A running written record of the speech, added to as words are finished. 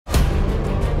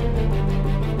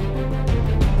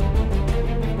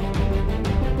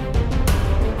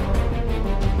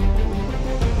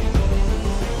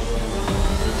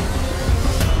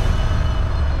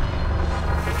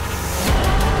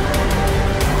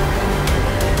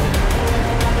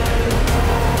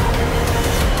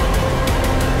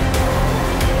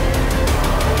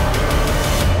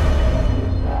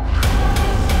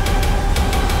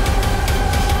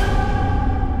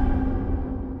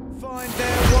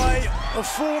the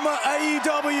former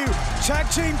AEW Tag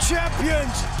Team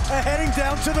Champions are heading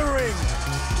down to the ring.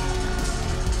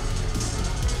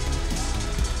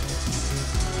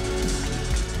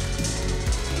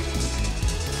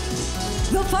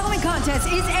 The following contest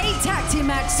is a tag team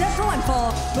match set for one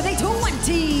fall with a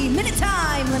 20-minute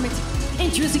time limit.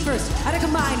 Introducing first at a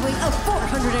combined weight of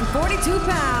 442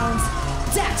 pounds,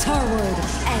 Dax Harwood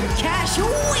and Cash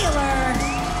Wheeler,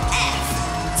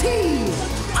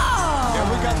 FTR. Yeah,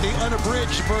 we got the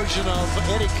unabridged version of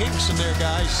Eddie Kingston there,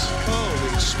 guys.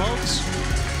 Holy smokes.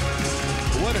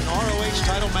 What an ROH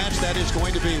title match that is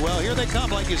going to be. Well, here they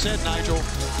come, like you said, Nigel.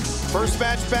 First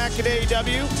match back at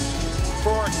AEW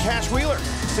for Cash Wheeler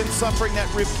since suffering that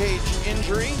ribcage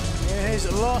injury. In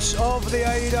his loss of the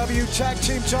AEW Tag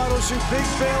Team titles to Big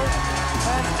Bill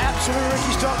and Absolute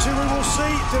Ricky Starks, who we will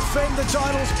see defend the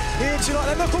titles here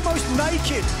tonight. They look almost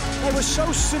naked. They were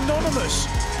so synonymous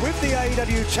with the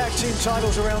AEW Tag Team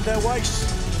titles around their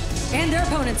waists. And their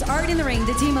opponents are in the ring,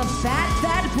 the team of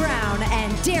Thad Brown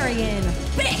and Darian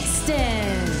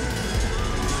Bigston.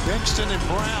 Bigston and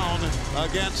Brown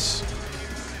against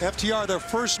FTR, their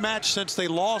first match since they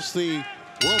lost the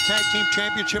World Tag Team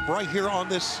Championship right here on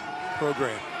this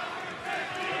program.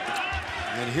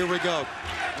 And here we go.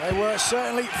 They were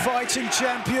certainly fighting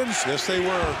champions. Yes, they were.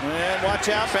 And watch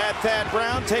out, Bad Thad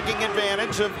Brown taking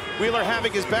advantage of Wheeler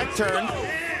having his back turned.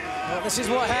 Well, this is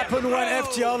what happened when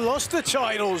FTR lost the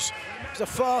titles. It was a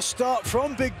fast start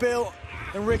from Big Bill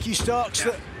and Ricky Starks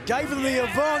that gave them the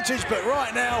advantage, but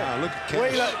right now, look at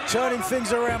Wheeler turning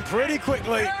things around pretty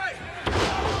quickly.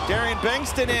 Darian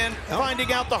Bigston in,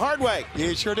 finding out the hard way. Yeah,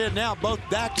 he sure did. Now both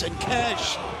Dax and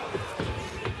Cash.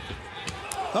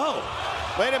 Oh.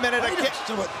 Wait a minute.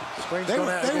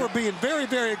 They were being very,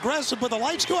 very aggressive, but the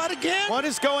lights go out again. What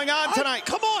is going on tonight?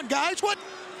 Come on, guys. What?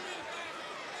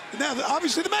 Now,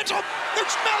 obviously, the match. Oh,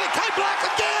 there's Malachi Black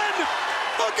again.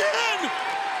 Again.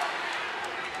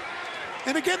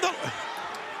 And again, the...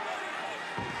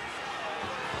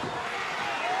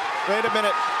 Wait a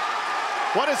minute.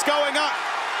 What is going on?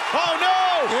 Oh,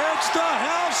 no! It's the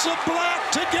House of Black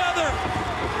together.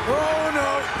 Oh,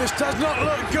 no. This does not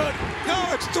look good.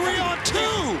 No, it's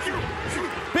 3-on-2.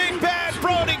 Big Bad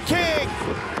Brody King.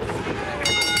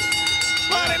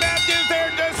 Monty Matthews,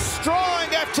 they're destroying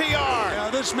FTR. Now,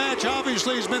 this match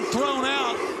obviously has been thrown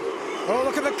out. Oh,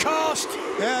 look at the cast.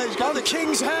 Yeah, he's got the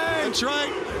King's hand. That's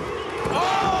right.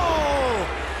 Oh!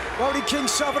 Brody King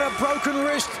suffered a broken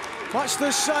wrist, much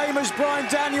the same as Bryan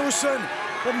Danielson.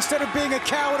 But instead of being a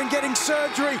coward and getting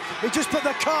surgery, he just put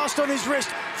the cast on his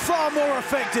wrist. Far more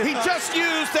effective. He just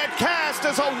used that cast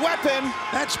as a weapon.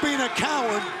 That's being a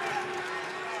coward.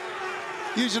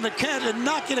 Using a cat and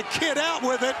knocking a kid out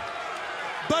with it.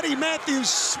 Buddy Matthews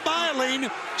smiling.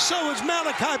 So is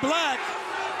Malachi Black.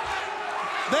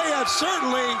 They have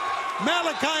certainly,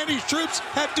 Malachi and his troops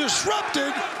have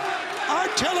disrupted our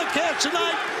telecast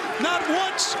tonight. Not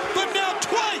once, but now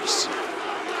twice.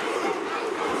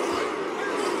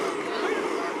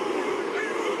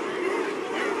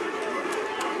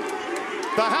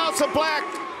 The House of Black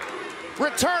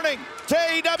returning to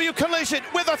AEW Collision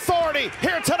with authority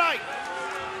here tonight.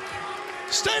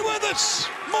 Stay with us.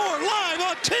 More live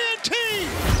on TNT.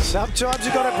 Sometimes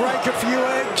you got to break a few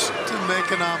eggs to make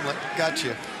an omelet.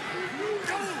 Gotcha.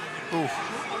 Ooh.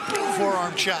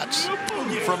 Forearm shots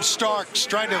from Starks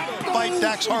trying to fight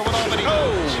Dax Harwood off, and he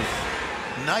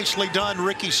goes. Nicely done,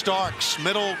 Ricky Starks.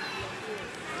 Middle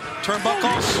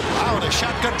turnbuckles. Wow, and a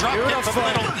shotgun drop kick from the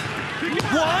middle.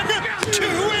 1, 2,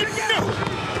 and no.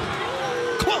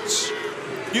 Close.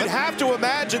 You'd have to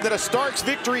imagine that a Starks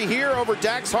victory here over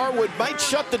Dax Harwood might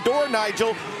shut the door,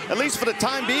 Nigel, at least for the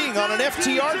time being, on an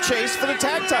FTR chase for the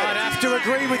tag title. I'd have to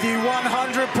agree with you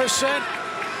 100%.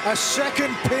 A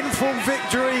second pinfall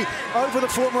victory over the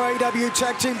former AEW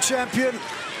Tag Team Champion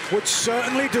would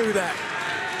certainly do that.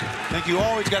 I think you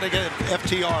always got to get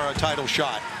FTR a title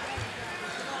shot.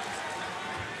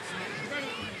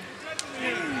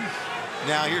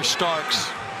 Now here's Starks.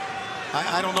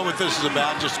 I don't know what this is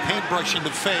about, just paintbrush in the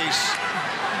face.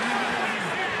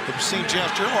 Obscene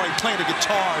gesture. Oh, he played a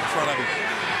guitar in front of him.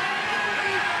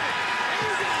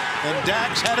 And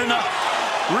Dax had enough.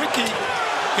 Ricky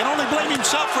can only blame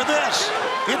himself for this.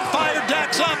 It fired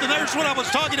Dax up, and there's what I was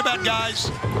talking about,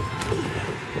 guys.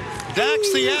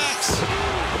 Dax the Axe.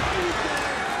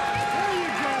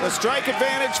 The strike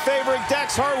advantage favoring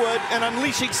Dax Harwood and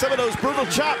unleashing some of those brutal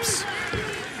chops.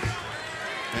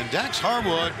 And Dax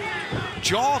Harwood,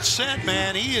 jaw set,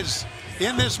 man. He is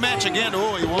in this match again.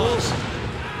 Oh, he was.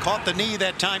 Caught the knee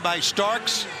that time by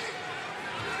Starks.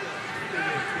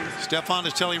 Stefan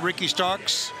is telling Ricky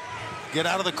Starks, get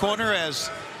out of the corner as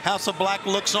House of Black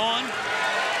looks on.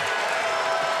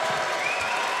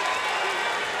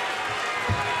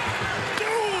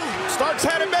 Starks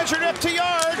had it measured.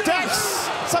 FTR. Dax,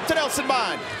 something else in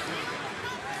mind.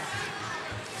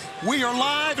 We are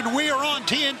live and we are on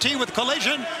TNT with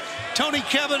Collision. Tony,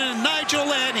 Kevin, and Nigel,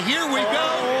 and here we go.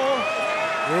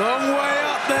 Long way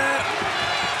up there.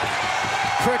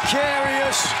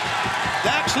 Precarious.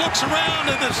 Dax looks around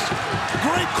at this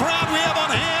great crowd we have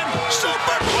on hand.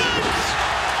 Superplex!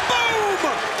 Boom!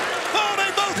 Oh,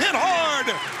 they both hit hard.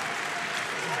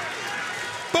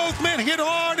 Both men hit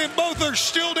hard, and both are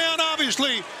still down,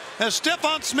 obviously, as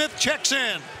Stephon Smith checks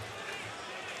in.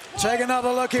 Take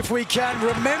another look if we can.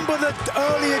 Remember the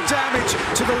earlier damage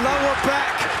to the lower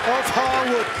back of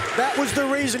Harwood. That was the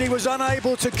reason he was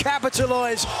unable to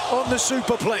capitalize on the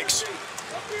superplex.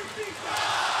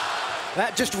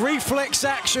 That just reflex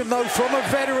action, though, from a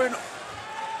veteran.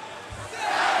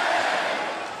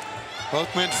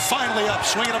 Both men finally up,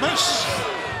 swinging a miss.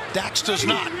 Dax does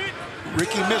not.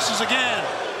 Ricky misses again,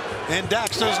 and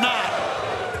Dax does not.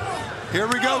 Here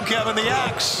we go, Kevin, the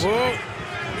axe. Whoa.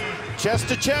 Chest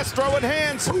to chest, throwing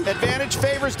hands. Advantage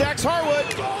favors Dax Harwood.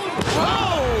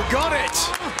 Oh, got it.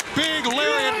 Big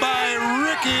lariat by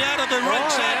Ricky out of the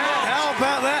right side. How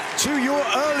about that? To your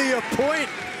earlier point,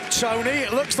 Tony,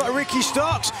 it looks like Ricky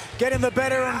Starks getting the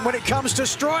better when it comes to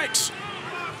strikes.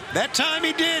 That time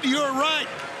he did, you're right.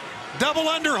 Double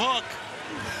underhook.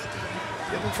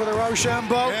 Looking for the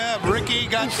Rochambeau. Yeah, Ricky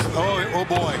got, oh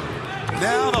boy.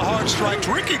 Now the hard strikes.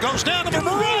 Ricky goes down to the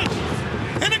right.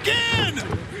 And again.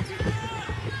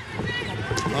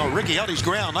 Oh, Ricky held his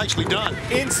ground. Nicely done.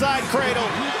 Inside cradle.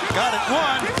 Got it.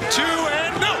 1, 2,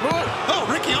 and no. Oh,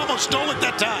 Ricky almost stole it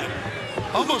that time.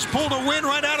 Almost pulled a win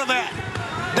right out of that.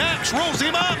 Dax rolls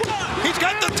him up. He's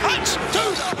got the tights to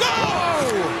go.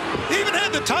 Even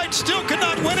had the tights, still could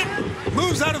not win it.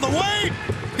 Moves out of the way.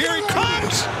 Here he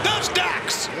comes. Does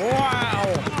Dax.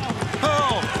 Wow.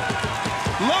 Oh.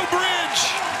 Low bridge.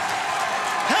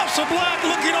 House of Black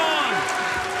looking on.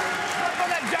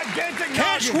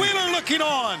 Cash Wheeler looking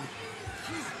on.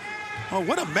 Oh,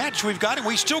 what a match we've got, and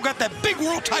we still got that big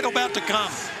world title bout to come.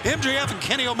 MJF and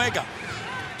Kenny Omega.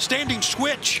 Standing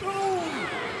switch.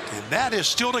 And that is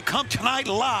still to come tonight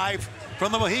live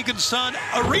from the Mohegan Sun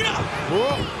Arena.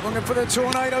 Whoa, looking for the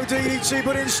tornado DDT,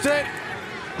 but instead,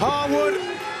 Harwood.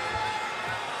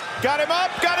 Got him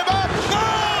up, got him up.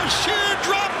 Oh, sheer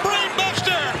drop brain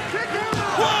buster.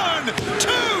 1, 2,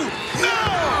 no.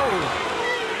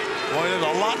 Boy, there's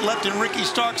a lot left in Ricky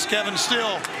Starks, Kevin,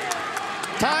 still.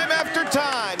 Time after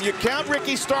time, you count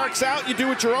Ricky Starks out, you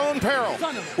do at your own peril.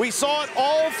 We saw it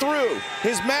all through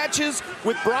his matches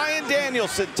with Bryan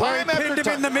Danielson. Time after pinned him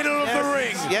time. in the middle of the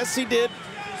ring. Yes, he did.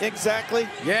 Exactly.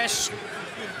 Yes.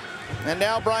 And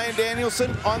now Bryan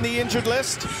Danielson on the injured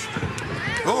list.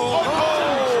 He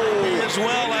as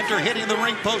well after hitting the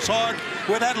ring post hard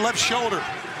with that left shoulder.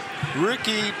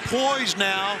 Ricky poised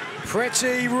now.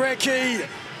 Pretty Ricky.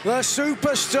 The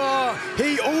superstar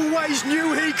he always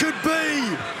knew he could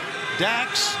be.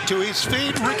 Dax to his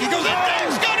feet. Ricky goes in.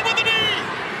 Dax got him with the knee.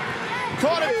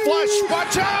 Caught him flush.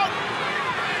 Watch out.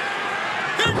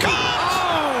 Here it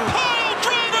comes. Pile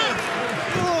driver.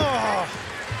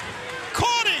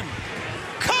 Caught him.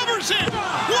 Covers him.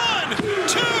 1,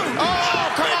 2. Oh,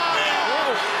 come on.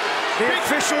 The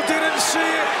official didn't see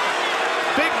it.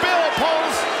 Big Bill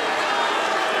pulls.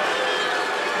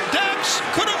 Dax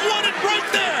could have won it right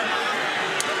there.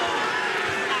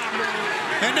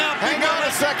 And now Hang on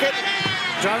a second.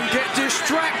 Don't get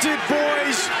distracted,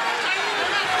 boys.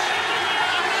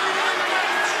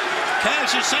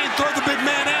 Cash is saying throw the big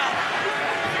man out.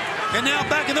 And now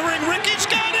back in the ring, Ricky's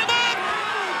got him up.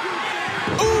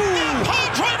 Ooh, a pile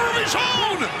driver of his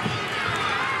own.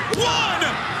 1,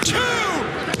 2.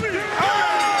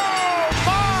 Oh,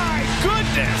 my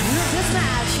goodness. This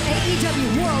match,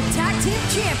 AEW World Tag Team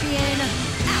Champion,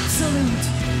 Absolute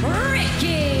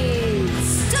Ricky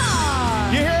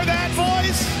Starks. You hear that,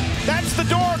 boys? That's the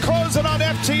door closing on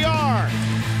FTR.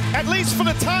 At least for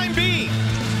the time being.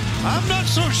 I'm not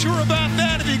so sure about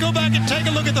that if you go back and take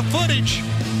a look at the footage.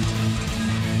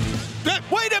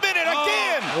 Wait a minute,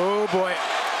 again. Oh, boy.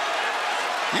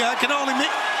 Yeah, I can only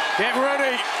mean. Get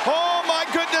ready. Oh, my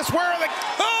goodness, where are the...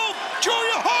 Oh,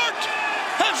 Julia Hart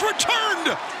has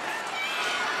returned.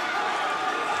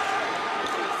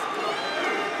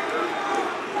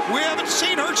 We haven't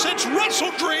seen her since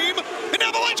Wrestle Dream, and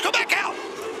now the lights go back out.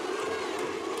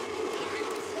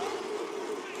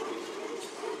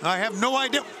 I have no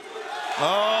idea.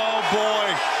 Oh,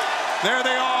 boy. There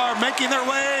they are, making their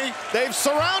way. They've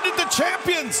surrounded the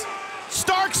champions.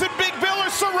 Starks and Big Bill are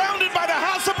surrounded by the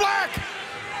House of Black.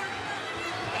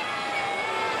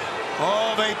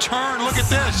 Oh, they turn. Look at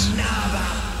this.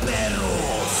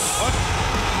 What?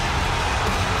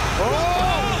 Oh!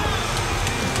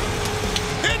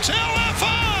 Starks,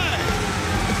 LFI.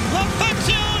 La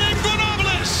Facción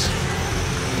Ingobernables.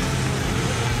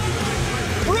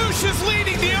 Rush is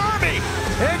leading the army.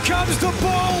 Here comes the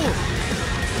bull.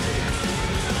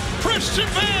 Christian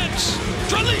Vance,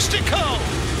 Dralistico.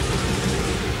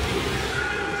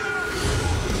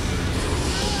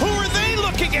 Who are they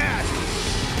looking at?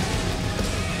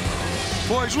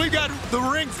 Boys, we got the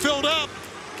ring filled up.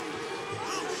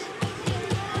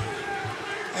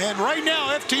 And right now,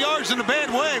 FTR's in a bad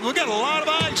way. We've got a lot of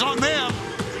eyes on them.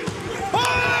 Oh,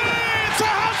 it's a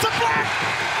House of Black.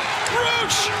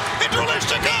 Rush and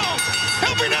Dralistico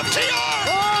helping FTR.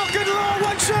 Oh, good Lord,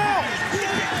 watch out.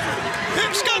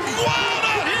 It's gotten wild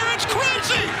out here. It's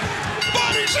crazy.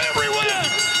 Bodies everywhere.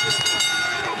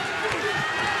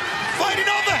 Fighting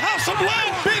on the House of Black.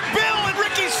 Big Bill and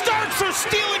Ricky Starks are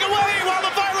stealing away while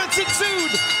the violence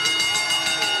ensued.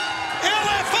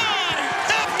 LFI,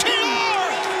 FTR,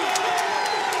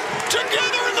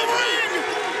 together in the ring.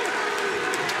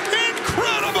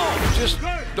 Incredible. Just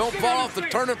don't fall off the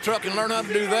turnip truck and learn how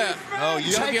to do that. Oh,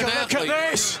 you Take a look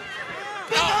at this.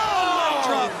 Oh,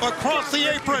 leg drop across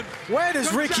the apron. Where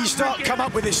does Ricky Stark come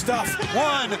up with this stuff?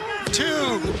 1,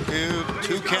 2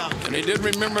 count. And he did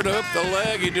remember to hook the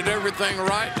leg. He did everything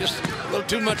right. Just a little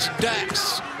too much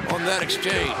Dax on that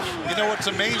exchange. You know what's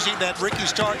amazing? That Ricky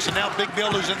Starks and now Big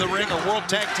Bill, who's in the ring, are World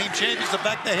Tag Team Champions. The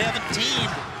fact they haven't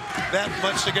teamed that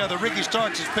much together. Ricky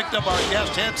Starks has picked up our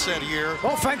guest headset here.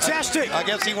 Oh, fantastic. I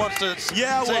guess he wants to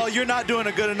Yeah, say, well, you're not doing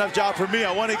a good enough job for me.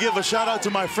 I want to give a shout out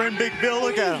to my friend Big Bill.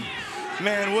 Look at him.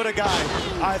 Man, what a guy.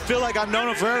 I feel like I've known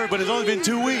him forever, but it's only been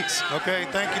 2 weeks. Okay,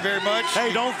 thank you very much.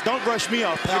 Hey, don't brush me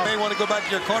off, You pal. may want to go back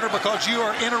to your corner because you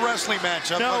are in a wrestling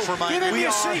match. No, Let's remind Give you. him We your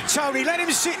are. seat, Tony. Let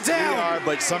him sit We down. are,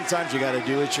 but sometimes you got to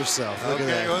do it yourself. Look at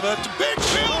Okay, that. well, that's Big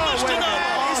Bill lifting wait a up.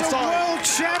 minute. He's a sorry. world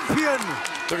champion.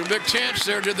 Took a big chance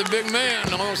there to the big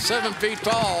man, almost 7 feet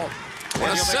tall. When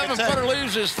a he'll make a 7-footer tag.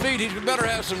 leaves his feet, he better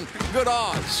have some good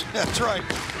odds. That's right.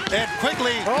 And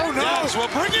quickly, Oh, no. Dax will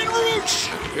bring in Rooch.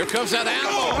 Here comes that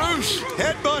animal, Roosh.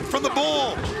 Headbutt from the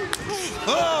bull.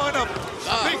 Oh, and a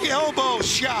big elbow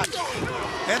shot.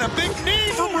 And a big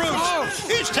knee from Rooch.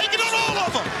 He's taking on all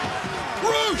of them.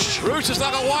 Rooch. Roosh is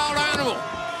like a wild animal,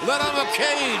 let out of a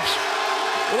cage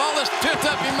with all this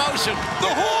pent-up emotion.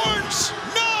 The horns.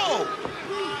 No.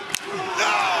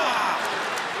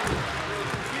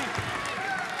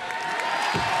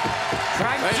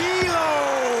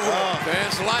 Tranquilo.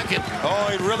 Fans like it. Oh,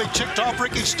 he really chipped off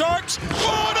Ricky Starks.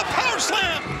 Oh, and a power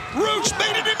slam. Rooch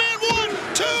baited him in. 1,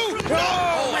 2.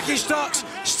 Oh, Ricky Starks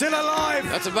still alive.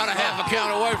 That's about a half a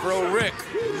count away for old Rick.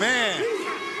 Man.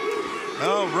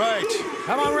 All right.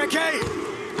 Come on, Ricky.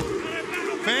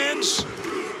 Fans,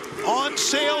 on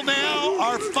sale now,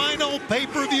 our final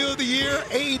pay-per-view of the year,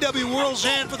 AEW World's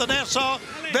End for the Nassau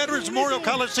Veterans Memorial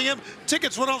Coliseum.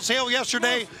 Tickets went on sale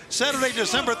yesterday, Saturday,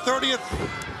 December 30th.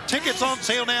 Tickets on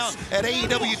sale now at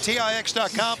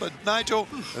AEWTIX.com. But Nigel,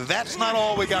 that's not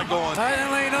all we got going.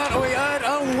 Certainly not. We heard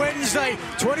on Wednesday,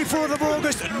 24th of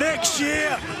August next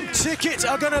year. Tickets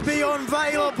are going to be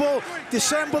available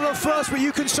December the 1st, but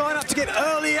you can sign up to get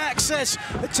early access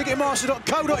at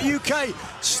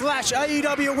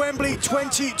ticketmaster.co.uk/AEW Wembley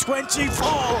 2024.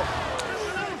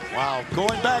 Wow,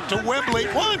 going back to Wembley.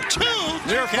 1, 2.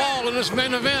 Near fall in this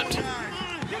main event.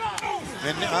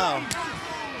 And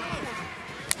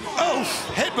oh,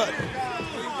 headbutt.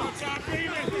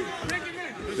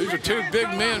 These are two big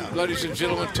men, ladies and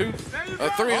gentlemen. Two, a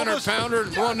 300-pounder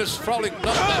and one that's probably not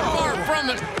that far from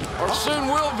it, or soon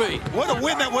will be. What a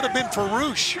win that would have been for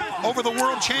Roosh over the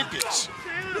world champions.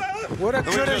 What a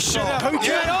coulda, just shoulda, saw. who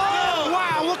cares? Yeah. Oh,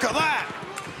 wow, look at that.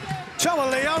 Toa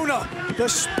Leona, the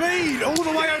speed all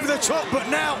the way over the top, but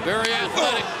now Very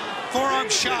athletic. Forearm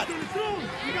shot.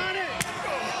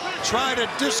 Tried to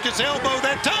discus elbow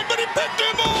that time, but he picked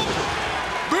him up.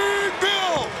 Big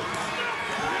Bill.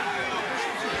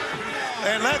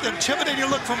 And that intimidating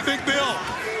look from Big Bill.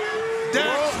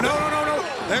 Dax, no.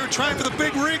 They were trying for the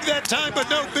big rig that time, but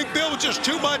no, Big Bill was just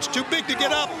too much, too big to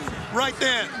get up right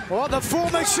then. Well, the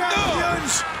former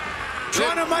champions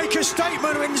trying to make a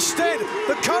statement. Instead,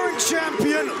 the current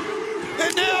champion.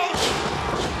 And now,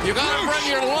 You gotta bring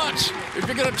your lunch if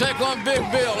you're gonna take on Big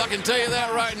Bill. I can tell you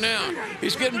that right now.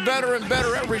 He's getting better and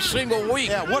better every single week.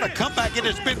 yeah, what a comeback it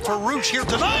has been for Roosh here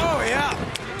tonight. Oh, yeah.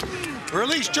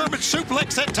 Release German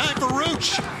suplex that time for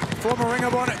Roosh. Former Ring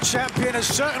of Honor champion has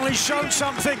certainly shown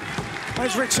something.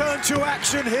 Has returned to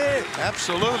action here.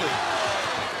 Absolutely.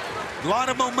 A lot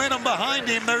of momentum behind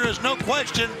him, there is no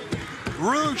question.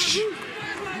 Roosh.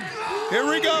 Here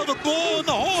we go, the bull and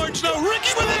the horns. No,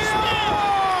 Ricky with his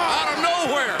Out of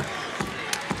nowhere.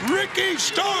 Ricky Ricky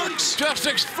Starks just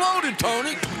exploded,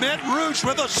 Tony. met Roosh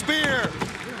with a spear.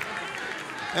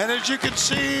 And as you can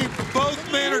see,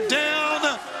 both men are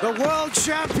down. The world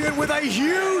champion with a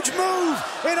huge move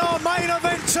in our main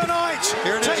event tonight.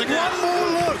 Here it is Take again. one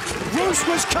more look. Roosh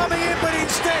was coming in, but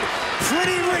instead,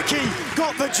 Pretty Ricky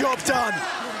got the job done.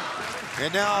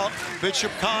 And now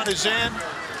Bishop Khan is in.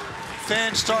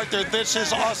 Fans start their "This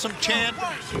is awesome" chant.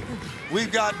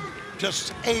 We've got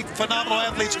just 8 phenomenal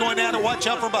athletes going down to watch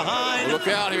out from behind. Look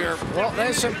out here. Well,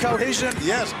 there's some cohesion.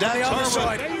 Yes, on the Dax other Harwood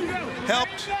side.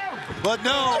 helped, but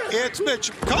no, it's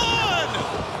Bishop Khan.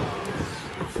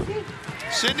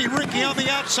 Sending Ricky on the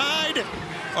outside,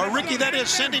 or Ricky, that is,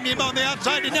 sending him on the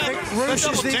outside. And now I think Roosh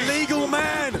is the legal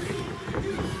man.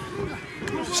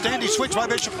 Standing switch by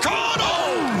Bishop Khan.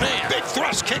 Oh, man. Big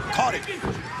thrust kick caught him.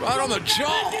 Right on the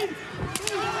jaw.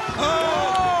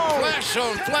 Oh, Flash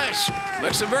on flash.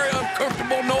 Makes a very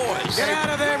uncomfortable noise. Get out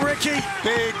of there, Ricky.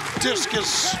 big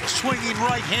discus swinging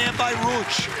right hand by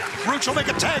Roosh. Roosh will make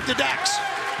a tag to Dax.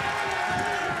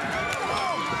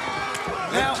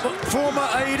 Now, former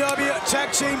AEW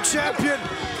Tag Team Champion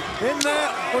in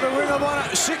there with a Ring of Honor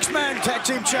 6-man Tag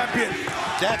Team Champion.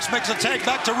 Dax makes a tag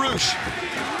back to Roosh.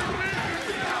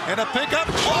 And a pickup.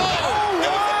 Oh,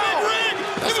 It was the big ring.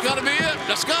 that's got to be it.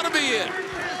 That's got to be it.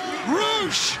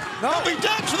 Roosh. Helping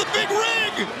Dax with a big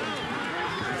ring.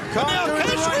 Can't Now, do the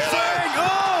Cash right Wheeler. thing.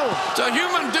 Oh! It's a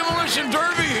human demolition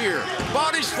derby here.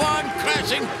 Bodies flying,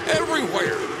 crashing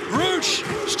everywhere. Roosh,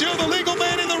 still the legal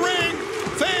man in the ring.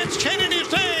 Fans chanting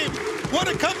his name. What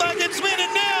a comeback it's been.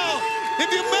 And now,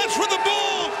 if you mess with the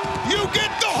bull, you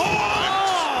get the horn.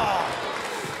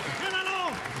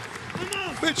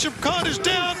 Bishop Khan is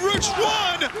down. Roosh,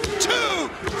 1, 2, 3.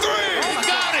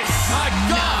 Got it. My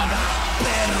God.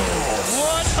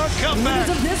 What a comeback.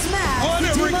 Winners of this match, What the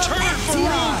a team of return for FTR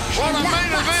Roosh. What a and La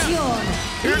main event. Facción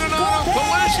Here tonight on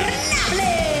Collision.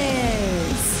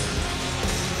 Ingobernables.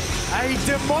 A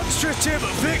demonstrative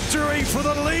victory for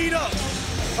the leader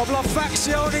of La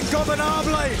Facción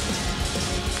Ingobernables.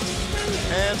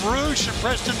 And Roosh and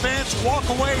Preston Vance walk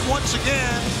away once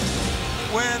again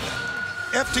when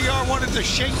FTR wanted to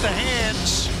shake the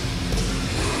hands.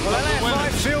 Well, of the women.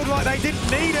 LFI feel like they didn't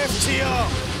need FTR.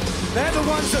 They're the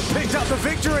ones that picked up the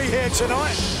victory here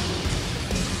tonight.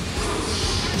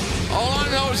 All I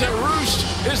know is that Roosh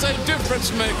is a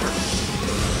difference maker.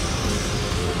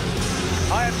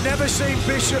 I have never seen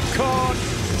Bishop Khan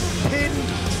pinned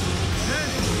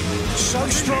so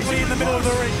strongly in the middle of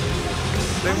the ring.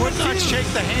 They would not shake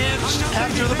the hands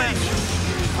after the match.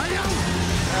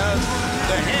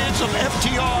 The hands of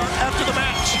FTR after the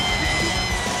match.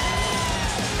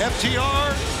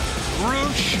 FTR,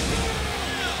 Roosh,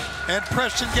 and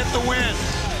Preston get the win.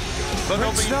 But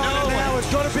there'll Prince be Nana no now has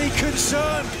got to be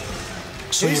concerned.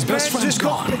 So His your best man friend's just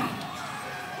got- gone.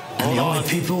 And the only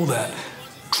people that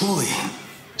truly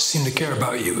seem to care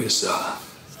about you is,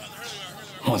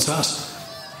 well, it's us.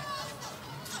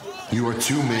 You are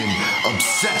 2 men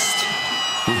obsessed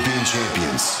with being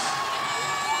champions.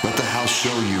 Let the house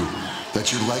show you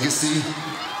that your legacy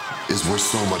is worth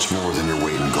so much more than your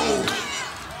weight in gold.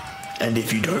 And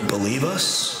if you don't believe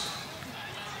us,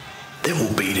 then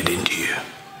we'll beat it into you.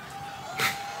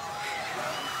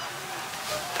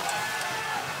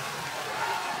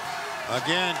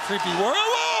 Again, creepy war.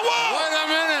 Whoa, whoa! Wait a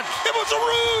minute. It was a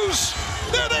ruse!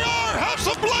 There they are, House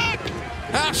of Black!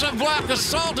 House of Black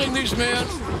assaulting these men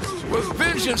with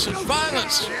vengeance and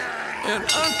violence and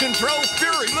uncontrolled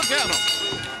fury. Look at them.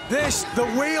 This, the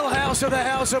wheelhouse of the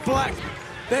House of Black.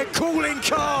 Their calling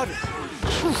card.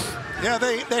 Yeah,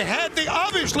 they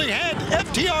obviously had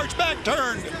FTR's back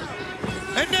turned.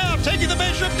 And now taking the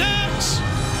measure of Dax.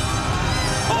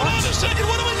 Hold on a second,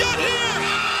 what do we got here?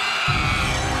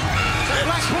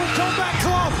 Blackpool Combat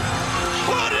Club.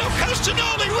 Claudio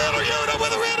Castagnoli, Wheeler Yuta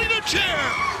with a ready to chair.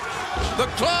 The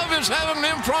club is having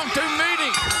an impromptu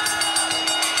meeting.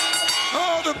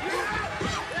 Oh,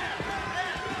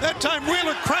 that time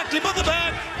Wheeler cracked him on the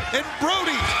back, and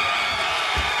Brody.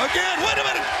 Again, wait a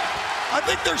minute. I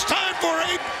think there's time for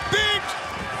a big,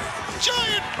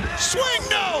 giant swing.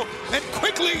 No, and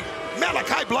quickly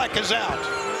Malachi Black is out.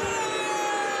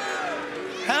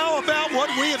 How about what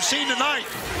we have seen tonight?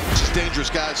 This is dangerous,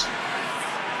 guys.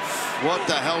 What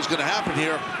the hell's going to happen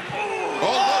here?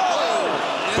 Oh!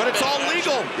 But it's all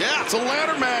legal. Yeah, It's a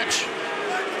ladder match.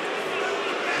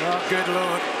 Oh, good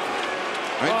Lord.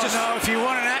 Oh, no, if you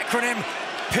want an acronym,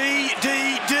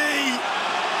 PDD.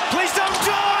 Please don't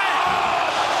die!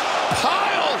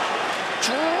 Pile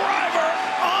driver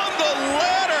on the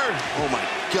ladder. Oh my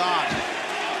God.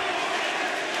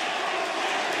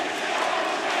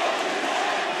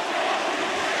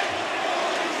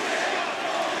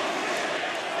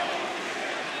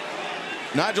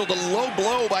 Nigel, the low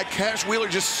blow by Cash Wheeler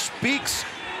just speaks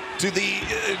to the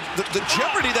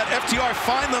jeopardy that FTR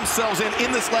find themselves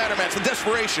in this ladder match, the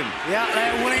desperation. Yeah,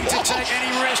 they're willing to take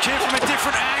any risk here from a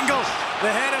different angle.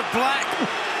 The head of Black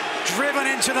driven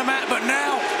into the mat, but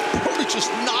now Brody just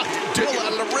knocked Bill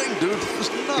out of the ring, dude. It was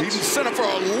nuts. He sent him for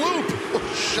a loop.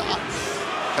 Shot.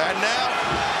 And now,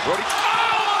 Brody.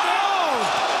 Oh!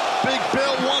 Big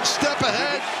Bill 1 step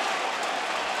ahead.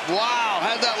 Wow,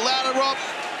 had that ladder up.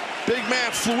 Big man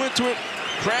flew into it,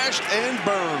 crashed and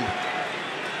burned.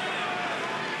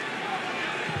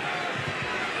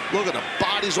 Look at the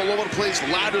bodies all over the place,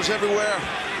 ladders everywhere.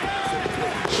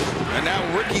 And now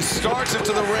Ricky Starks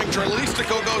into the ring.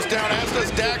 Tralistico goes down, as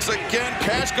does Dax again.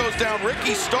 Cash goes down.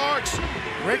 Ricky Starks.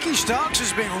 Ricky Starks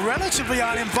has been relatively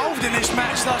uninvolved in this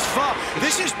match thus far.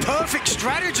 This is perfect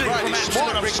strategy right, from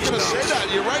smart. I was going to say that.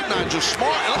 You're right, Nigel.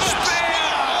 Smart.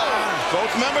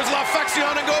 Both members, La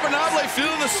Facción and Gobernable,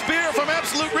 feeling the spear from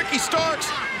Absolute Ricky Starks.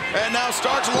 And now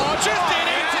Starks launches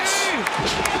DDT.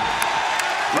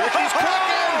 Ricky's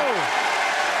cooking.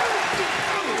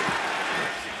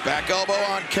 Back elbow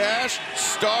on Cash.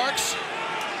 Starks.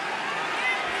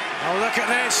 Oh, look at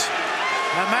this.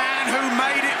 The man who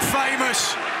made it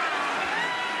famous.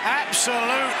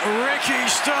 Absolute Ricky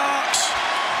Starks.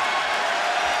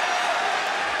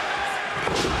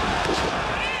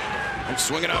 And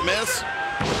swinging on miss.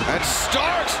 And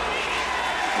Starks.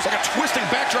 It's like a twisting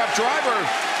backdrop driver.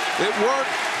 It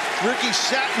worked. Ricky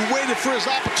sat and waited for his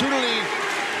opportunity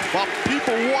while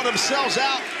people wore themselves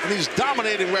out, and he's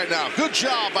dominating right now. Good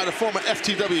job by the former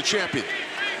FTW champion.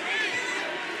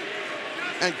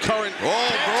 And current.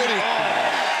 Oh, Brody.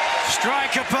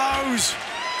 Striker pose.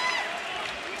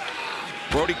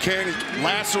 Brody King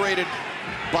lacerated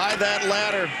by that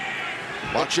ladder.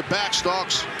 Watch your back,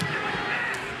 Starks.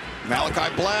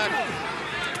 Malachi Black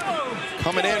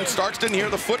coming in. Starks didn't hear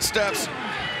the footsteps.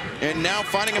 And now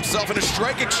finding himself in a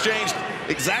strike exchange,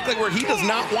 exactly where he does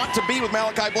not want to be with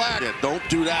Malachi Black. Yeah, don't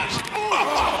do that.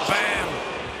 Oh, bam.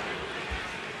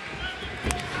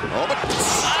 Oh, but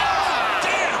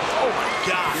damn! Oh my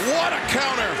God! What a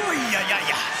counter!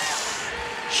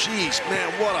 Jeez, man,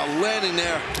 what a landing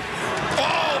there!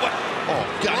 Oh, but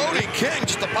God, Brody King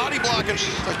just the body blocking.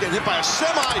 Like getting hit by a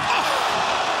semi.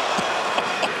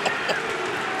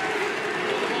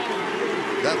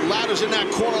 That ladder's in that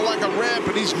corner like a ramp,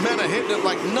 and these men are hitting it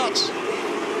like nuts.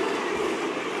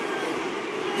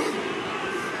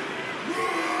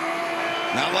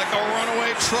 Now like a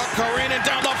runaway truck careening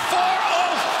down the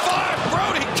 405.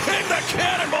 Brody King, the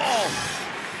cannonball.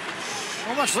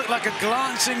 Almost looked like a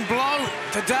glancing blow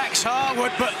to Dax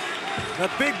Harwood, but the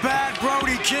big bad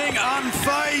Brody King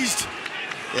unfazed.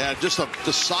 Yeah, just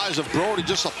the size of Brody,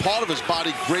 just a part of his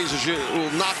body grazes you, it will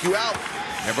knock you out.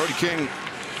 And Brody King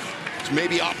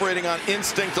maybe operating on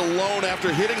instinct alone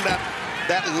after hitting that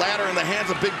ladder in the hands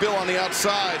of Big Bill on the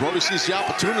outside. Brody sees the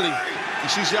opportunity. He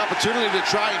sees the opportunity to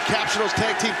try and capture those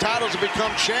tag team titles and become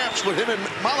champs with him and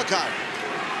Malachi.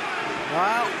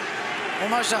 Wow,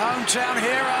 almost a hometown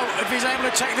hero if he's able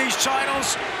to take these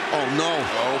titles. Oh no!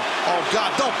 Oh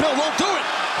God! No, Bill, don't do it!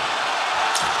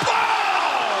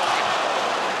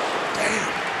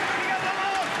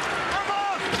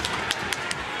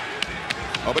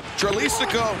 Oh, but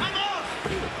Tralistico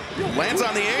lands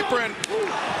on the apron.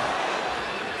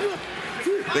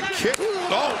 The kick.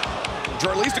 Oh,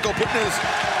 Tralistico putting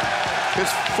his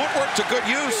footwork to good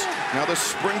use. Now the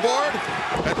springboard.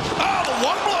 And, oh, the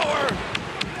one blower.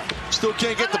 Still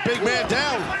can't get the big man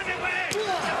down.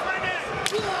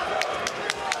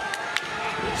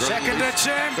 Second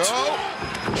attempt. Go.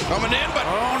 Coming in, but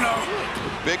oh no.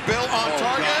 Big Bill on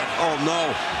target. God. Oh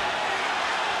no.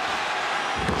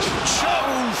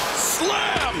 Choke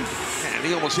slam. Man,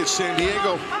 he almost hit San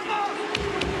Diego.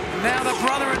 Now the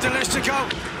brother of Tralistico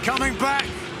coming back.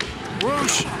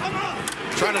 Roosh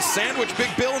trying to sandwich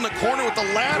Big Bill in the corner with the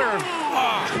ladder.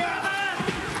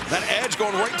 That edge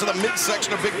going right into the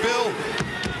midsection of Big Bill.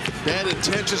 Bad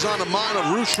intentions on the mind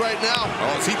of Roosh right now.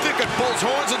 Oh, is he thinking bull's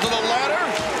horns into the ladder?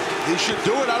 He should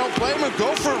do it. I don't blame him.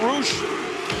 Go for it, Roosh.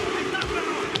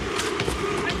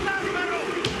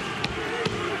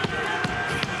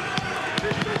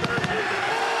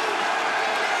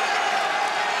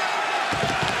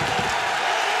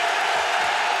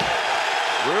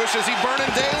 Roosh, is he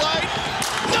burning daylight?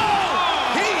 No!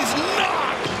 He's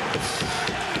not!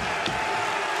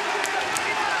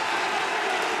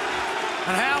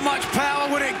 And how much power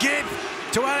would it give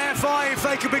to LFI if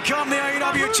they could become the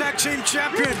AEW Tag Team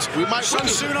Champions so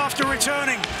soon after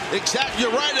returning? Exactly.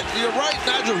 You're right. You're right,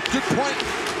 Nigel. Good point.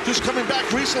 Just coming back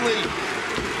recently.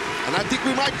 And I think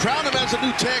we might crown him as a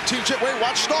new tag team champion. Wait,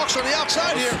 watch Starks on the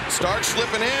outside here. Starks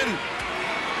slipping in.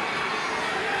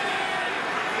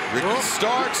 Ricky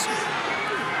Starks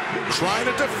trying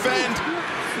to defend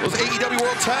those AEW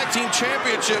World Tag Team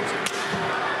Championships.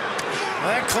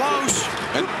 They're close.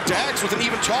 And Dax with an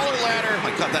even taller ladder. Oh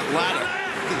my God, that ladder.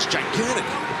 It's gigantic.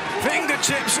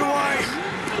 Fingertips away.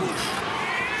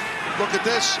 Look at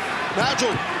this.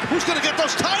 Nigel, who's going to get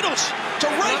those titles? It's a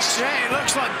race. Yeah, it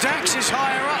looks like Dax is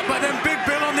higher up, but then Big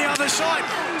Bill on the other side.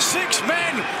 6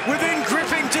 men within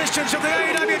gripping distance of the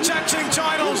AEW Tag Team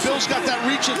titles. Bill's got that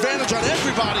reach advantage on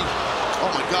everybody.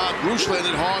 Oh my God, Bruce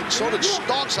landed hard. So did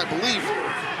Starks, I believe.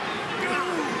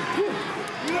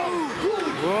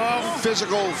 Whoa.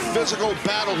 Physical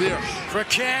battle here.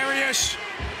 Precarious.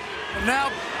 And now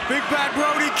Big Bad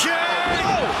Brody King.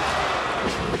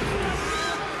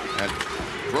 And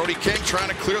Brody King trying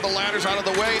to clear the ladders out of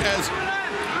the way as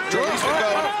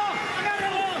Drolistico.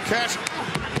 Cash.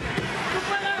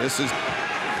 This is...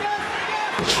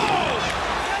 Oh,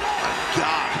 my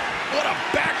God. What a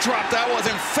backdrop that was.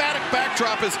 Emphatic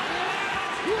backdrop as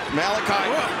Malachi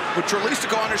with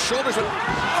Drolistico on his shoulders. Oh,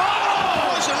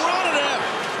 there's a run in there.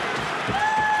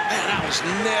 Man, that was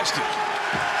nasty.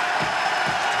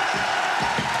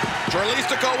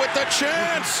 Drolistico with the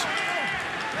chance.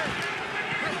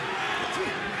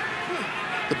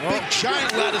 The big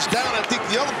giant ladder's down. I think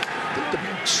the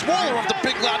smaller of the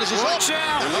big ladders is up.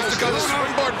 Drolistico, the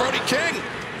springboard, Brody King.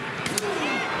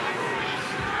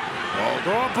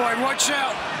 Oh boy, watch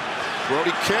out.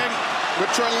 Brody King with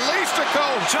Drolistico.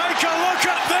 Take a look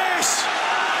at this.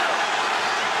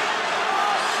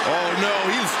 Oh no,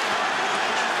 he's...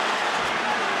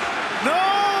 No!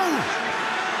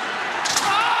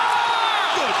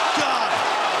 Good God!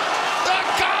 The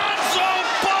Gonzo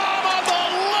bomb on the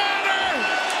ladder!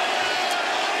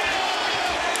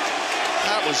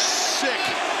 That was sick.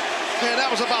 Man, that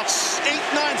was about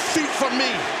 8-9 feet from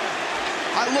me.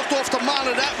 I looked off the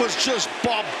monitor. That was just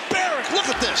barbaric. Look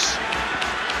at this.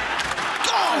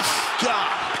 Oh,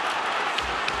 God.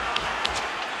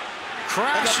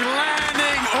 Crash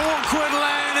landing, awkward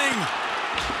landing.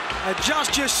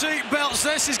 Adjust your seatbelts.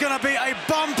 This is going to be a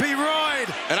bumpy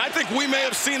ride. And I think we may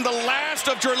have seen the last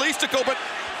of Drolistico, but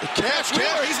Cash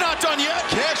Wheeler, he's not done yet.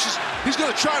 Cash, he's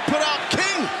going to try and put out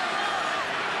King.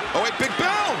 Oh, wait, Big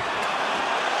Bill.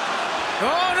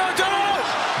 Oh, no, don't.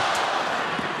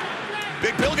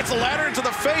 Big Bill gets the ladder into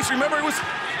the face. Remember, it was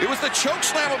the choke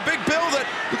slam of Big Bill that...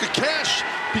 Look at Cash.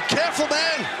 Be careful,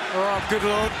 man. Oh, good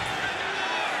Lord.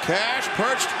 Cash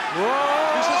perched.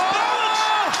 Whoa. Use his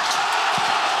balance.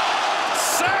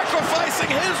 Sacrificing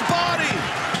his body.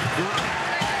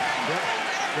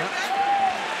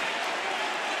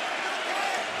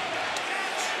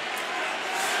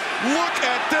 Look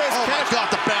at this. Oh, Cash got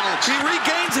the balance. He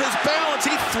regains his balance.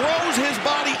 He throws his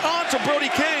body onto Brody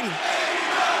King.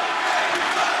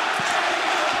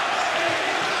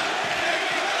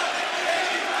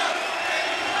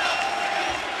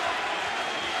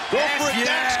 Go for it,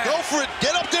 Dax. Go for it.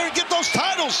 Get up there and get those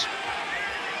titles.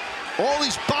 All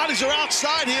these bodies are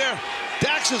outside here.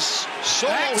 Dax is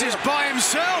solo. Dax is by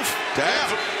himself.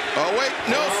 Dax. Oh, wait.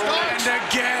 No, Starks. And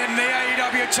again, the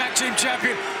AEW Tag Team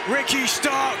Champion, Ricky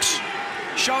Starks,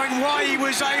 showing why he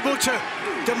was able to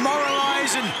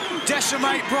demoralize and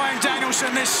decimate Bryan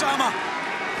Danielson this summer.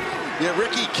 Yeah,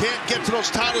 Ricky can't get to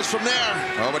those titles from there.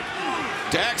 Oh, but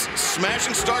Dax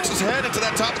smashing Starks' head into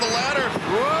that top of the ladder.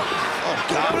 Whoa. Oh,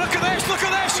 God. Oh, look at this, look at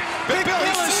this. Big Bill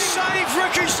has saved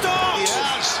Ricky Starks.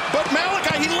 Yes. But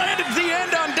Malachi, he landed the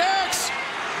end on Dax.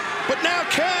 But now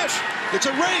Cash. It's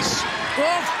a race.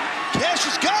 Well, Cash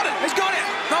has got it. He's got it.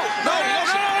 No.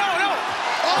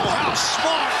 Oh, how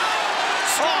smart.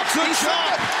 Oh, good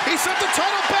job. He sent the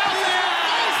title back.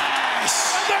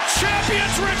 Yes. And the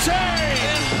champions retain.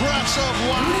 Impressive.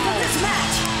 Winner of Wow. this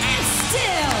match is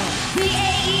still the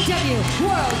AEW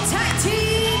World Tag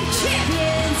Team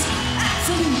Champions,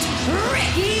 Absolute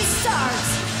Ricky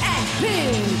Starks and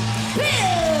Big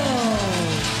Bill.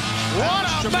 What a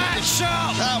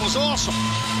matchup. That was awesome.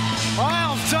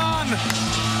 Well done.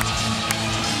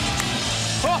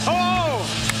 Ho-ho.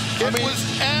 It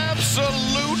was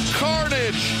absolute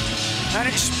carnage. And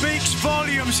it speaks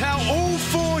volumes how all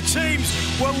 4 teams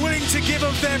were willing to give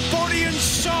of their body and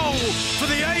soul for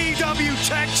the AEW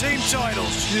Tag Team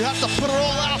titles. You have to put it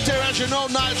all out there, as you know,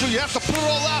 Nigel. You have to put it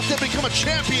all out there, become a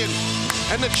champion.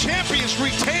 And the champions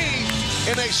retain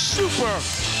in a super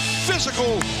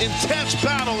physical, intense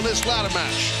battle in this ladder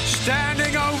match.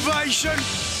 Standing ovation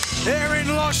here in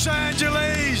Los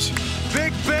Angeles.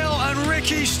 Big Bill and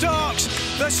Ricky Starks,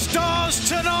 the stars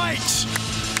tonight.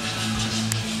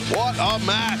 What a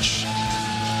match.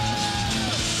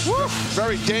 Woo.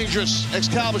 Very dangerous.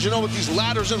 Excalibur, you know, with these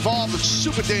ladders involved, it's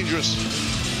super dangerous.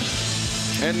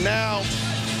 And now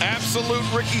Absolute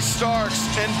Ricky Starks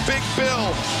and Big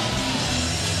Bill.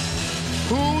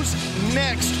 Who's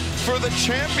next for the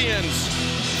champions?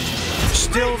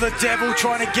 Still the Devil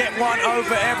trying to get one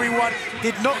over everyone.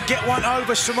 Did not get one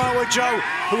over Samoa Joe,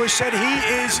 who has said he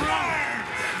is,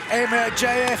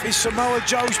 MJF is Samoa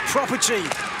Joe's property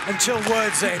until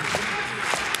words end.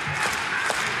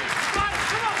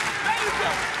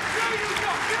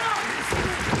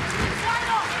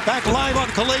 Back live on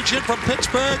Collision from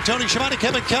Pittsburgh. Tony Schiavone,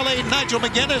 Kevin Kelly, Nigel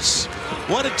McGuinness.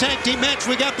 What a tag team match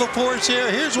we got before us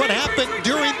here. Here's what happened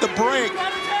during the break.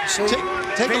 So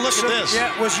take a look at this.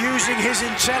 Yeah, was using his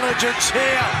intelligence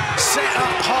here. Set up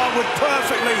Harwood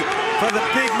perfectly for the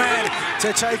big man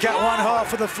to take out one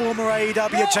half of the former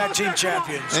AEW Tag Team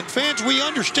Champions. And fans, we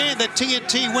understand that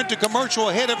TNT went to commercial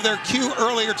ahead of their cue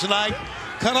earlier tonight.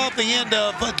 Cut off the end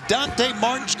of Dante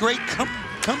Martin's great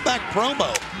comeback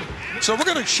promo. So we're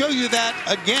going to show you that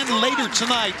again later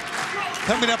tonight,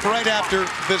 coming up right after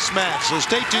this match. So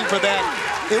stay tuned for that.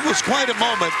 It was quite a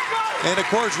moment. And of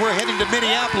course, we're heading to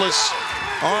Minneapolis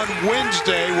on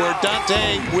Wednesday, where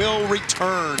Dante will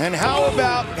return. And how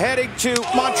about heading to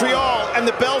Montreal and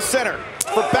the Bell Center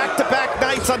for back-to-back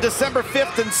nights on December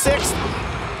 5th and 6th?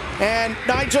 And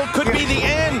Nigel, could be the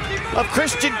end of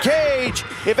Christian Cage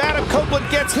if Adam Copeland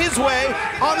gets his way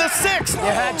on the 6th. You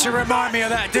had to remind me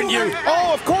of that, didn't you?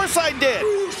 Oh, of course I did.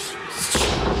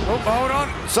 Oh, hold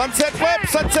on. Sunset flip,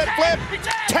 sunset flip.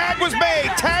 Tag was made,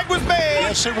 tag was made.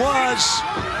 Yes, it was.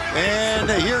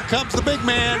 And here comes the big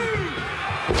man.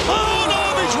 Oh,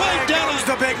 no, he's right down.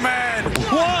 The big man.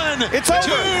 One, it's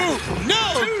two, over.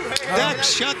 No. Dax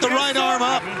shot the right arm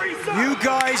up. You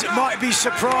guys might be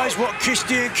surprised what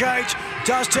Christian Cage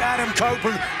does to Adam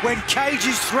Copeland when Cage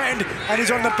is threatened and he's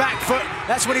on the back foot.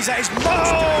 That's when he's at his most.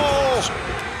 Oh!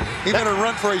 He better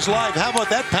run for his life. How about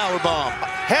that power bomb?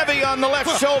 Heavy on the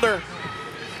left shoulder.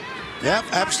 Yep,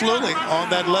 absolutely. On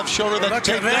that left shoulder, that Look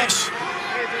take at this.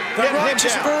 The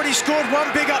Righteous have already scored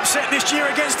one big upset this year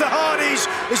against the Hardys.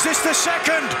 Is this the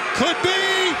second? Could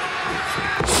be.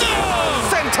 No!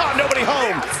 Senton, nobody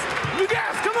home. You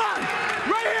guys, come on.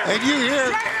 Right here. And you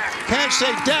hear Cash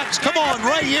say, Dax, come on,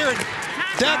 right here. And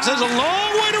Dax has a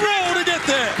long way to roll to get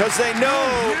there. Because they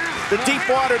know the deep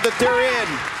water that they're in.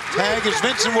 Tag as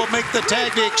Vincent will make the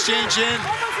tag to exchange in.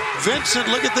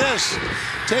 Vincent, look at this.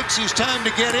 Takes his time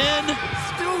to get in.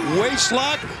 Waist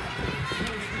lock.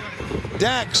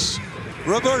 Dax,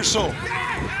 reversal.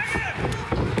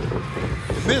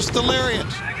 Missed the lariat.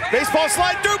 Baseball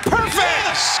slide through, perfect!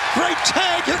 Yes! Great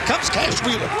tag, here comes Cash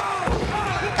Wheeler.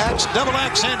 Axe, double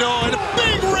axe handle, and a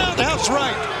big roundhouse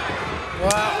right.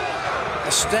 Wow,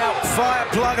 a stout fire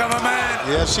plug of a man.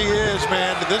 Yes, he is,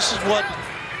 man. This is what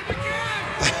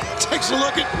takes a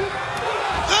look at.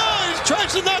 Oh, he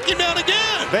tries to knock him down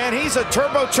again. Man, he's a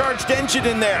turbocharged engine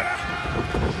in there.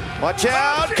 Watch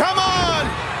out, come on!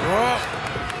 Whoa.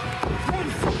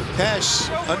 Cash,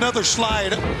 another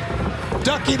slide.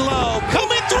 Ducking low,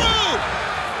 coming through!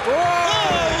 Oh,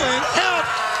 and out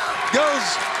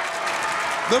goes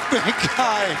the big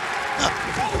guy.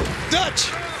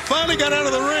 Dutch finally got out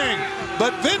of the ring,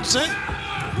 but Vincent,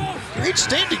 great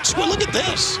standing swing. Look at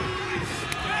this.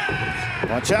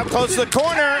 Watch out, close to the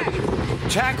corner.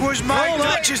 Tag was made.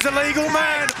 Dutch is the legal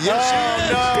man.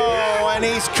 Yes, no, and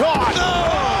he's caught.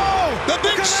 No! The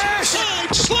big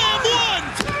side slam. 1,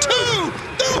 2,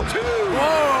 3.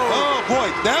 Oh boy,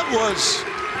 that was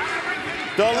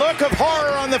the look of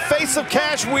horror on the face of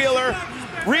Cash Wheeler.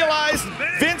 Realized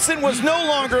Vincent was no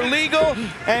longer legal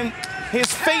and his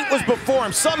fate was before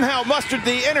him. Somehow mustered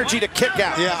the energy to kick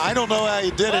out. Yeah, I don't know how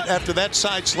he did it after that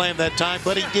side slam that time,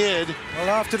 but he did. Well,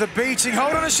 after the beating,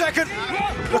 hold on a second.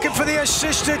 Looking for the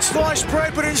assisted slice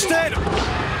spread, but instead.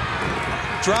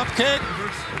 Drop kick.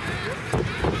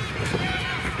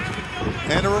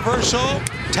 And a reversal.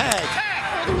 Tag.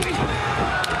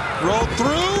 Roll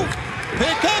through.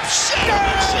 Pick up. Shatter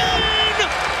machine.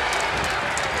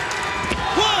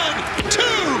 1, 2,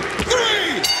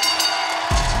 3.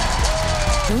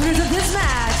 The winners of this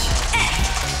match,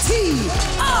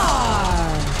 FTR.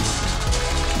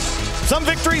 Some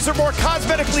victories are more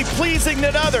cosmetically pleasing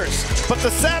than others, but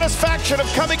the satisfaction of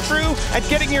coming through and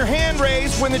getting your hand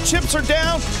raised when the chips are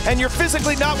down and you're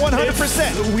physically not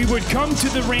 100%. If we would come to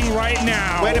the ring right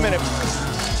now. Wait a minute.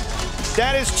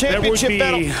 That is championship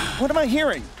battle. What am I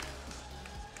hearing?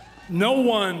 No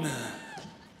one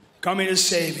coming to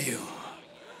save you.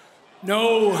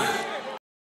 No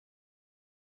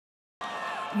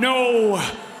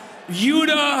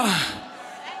Yuta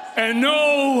and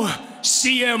no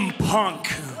CM Punk.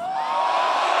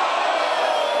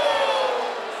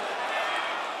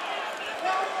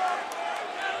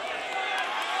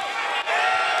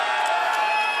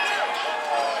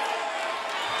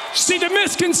 See, the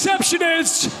misconception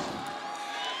is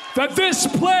that this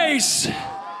place,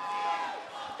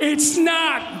 it's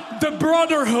not the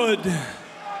brotherhood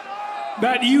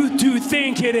that you two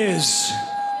think it is.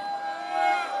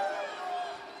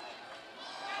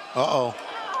 Uh-oh.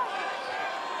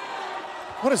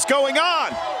 What is going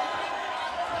on?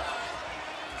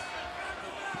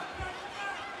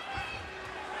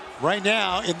 Right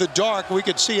now, in the dark, we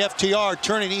could see FTR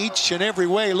turning each and every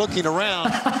way, looking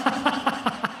around.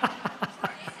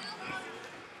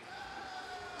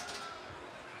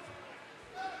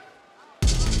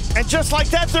 And just like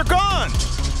that, they're gone.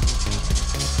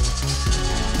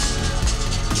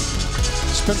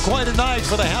 It's been quite a night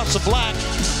for the House of Black.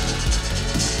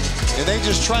 And they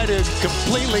just try to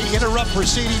completely interrupt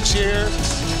proceedings here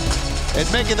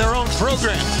and make it their own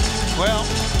program. Well,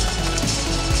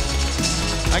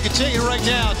 I can tell you right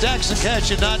now, Dax and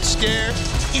Cash are not scared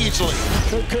easily.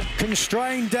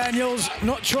 Constrained Daniels,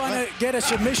 not trying to get a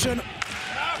submission.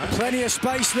 Plenty of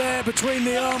space there between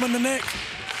the arm and the neck.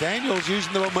 Daniels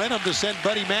using the momentum to send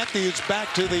Buddy Matthews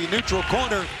back to the neutral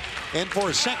corner, and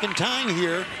for a second time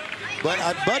here. But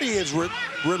Buddy is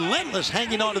relentless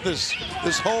hanging on to this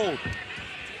hold.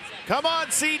 Come on,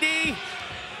 CD.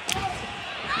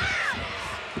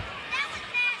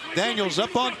 Daniels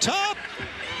up on top.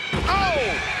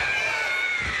 Oh!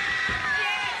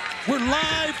 We're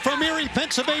live from Erie,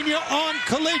 Pennsylvania on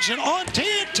Collision on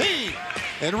TNT.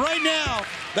 And right now,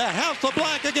 the House of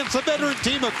Black against the veteran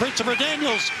team of Christopher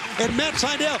Daniels and Matt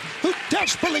Sydal, who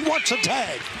desperately wants a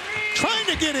tag. Trying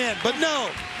to get in, but no.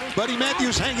 Buddy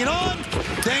Matthews hanging on.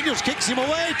 Daniels kicks him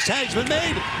away. Tag's been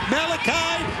made.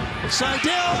 Malachi,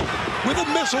 Sydal with a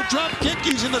missile drop kick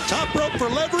using the top rope for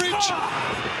leverage.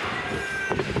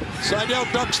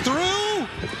 Sydal ducks through.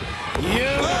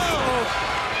 Oh,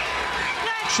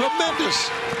 tremendous.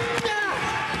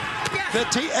 The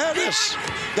Tianis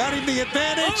got him the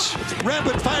advantage.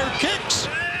 Rapid fire kicks.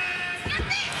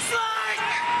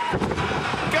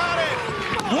 Got it.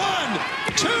 1,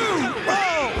 2,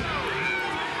 oh.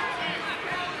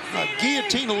 A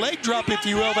guillotine leg drop, if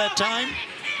you will, that time.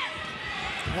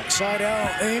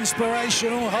 Sydal, the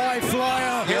inspirational high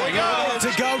flyer. Here we go.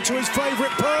 To go to his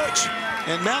favorite perch.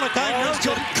 And Malachi knows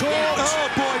it. Oh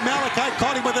boy, Malachi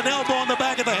caught him with an elbow on the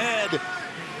back of the head.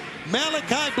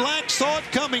 Malachi Black saw it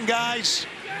coming, guys.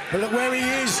 But look where he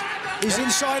is. He's in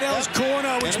Sydal's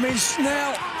corner, which means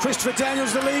now Christopher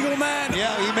Daniels, the legal man.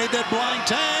 Yeah, he made that blind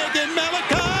tag, and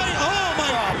Malachi, oh my.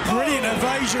 Oh, brilliant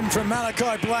evasion from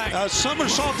Malachi Black. A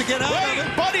somersault to get out of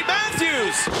it. Buddy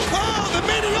Matthews. Oh, the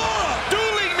Meteora.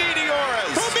 Dueling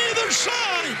Meteoras. From either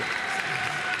side.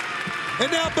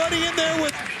 And now Buddy in there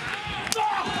with,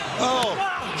 oh,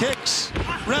 kicks.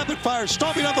 Rapid fire,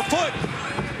 stomping on the foot.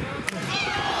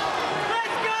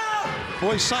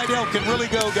 Boy, Sydal can really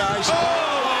go, guys.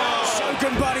 Oh, so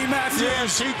can Buddy Matthews.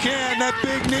 Yes, he can. That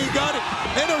big knee got it.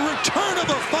 And a return of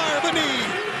the fire of a knee.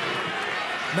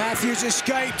 Matthews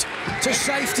escaped to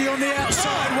safety on the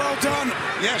outside. Well done.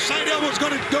 Yeah, Sydal was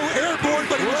going to go airborne,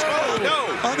 but he was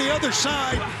on the other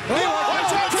side.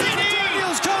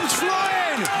 Daniels comes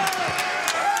flying.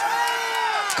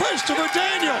 Christopher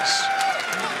Daniels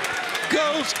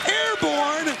goes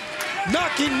airborne,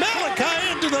 knocking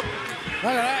Malachi into the...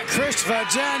 Look at that, Christopher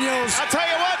Daniels. I'll tell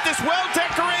you what, this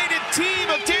well-decorated team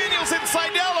of Daniels and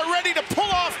Sydal are ready to pull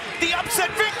off the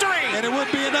upset victory. And it would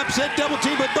be an upset double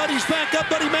team, but Buddy's back up.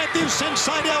 Buddy Matthews sends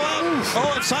Sydal out.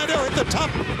 Oh, and Sydal hit the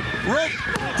top rope.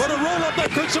 But a roll up by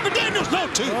Christopher Daniels. No,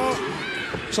 two.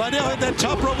 Sydal hit that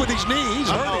top rope with his knee. He's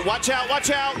hurt. Watch out, watch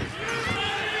out.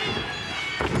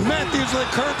 Matthews with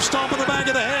a curb stomp on the back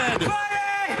of the head.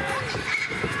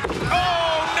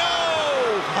 Oh, no!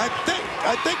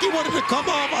 I think he wanted to come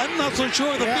off. I'm not so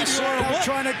sure the Meteora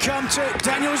trying to come to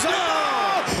Daniels.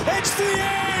 Oh, it's the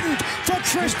end for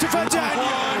Christopher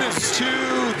Daniels. 1,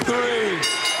 2, 3.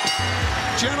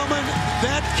 Gentlemen,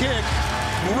 that kick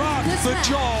rocked the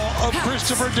jaw of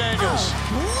Christopher Daniels.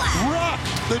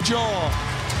 Rocked the jaw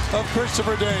of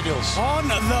Christopher Daniels. On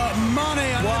the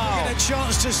money. I never get a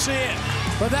chance to see it.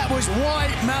 But that was why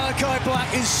Malachi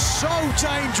Black is so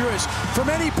dangerous. From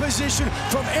any position,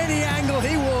 from any angle,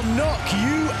 he will knock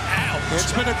you out.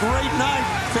 It's been a great night,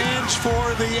 fans,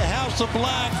 for the House of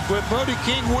Black, with Brody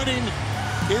King winning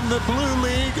in the Blue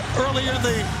League earlier in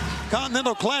the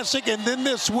Continental Classic, and then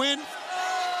this win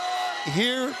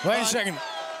here. Wait a second.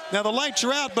 Now the lights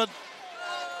are out, but...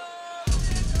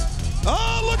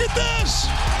 Oh, look at this!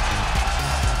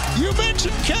 You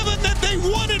mentioned, Kevin, that they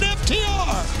wanted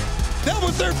FTR. That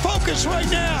was their focus right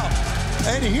now.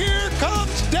 And here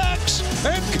comes Dax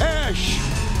and Cash.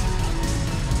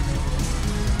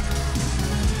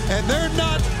 And they're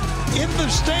not in the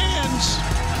stands,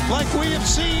 like we have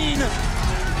seen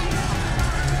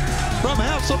from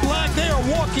House of Black. They are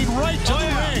walking right to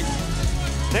the ring.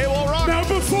 They will rock. Now,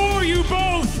 before you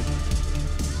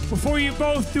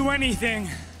both do anything,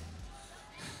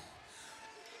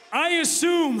 I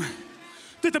assume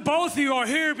that the both of you are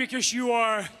here because you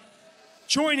are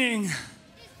joining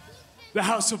the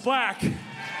House of Black.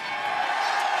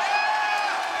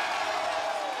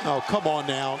 Oh, come on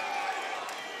now.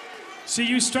 See,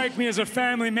 you strike me as a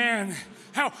family man.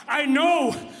 How I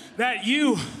know that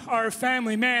you are a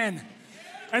family man.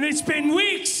 And it's been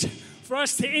weeks for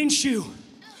us to inch you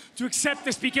to accept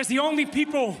this, because the only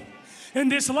people in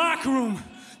this locker room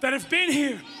that have been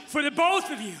here for the both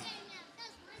of you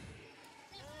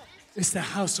is the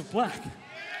House of Black.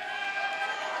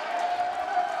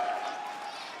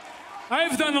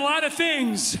 I've done a lot of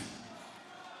things,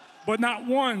 but not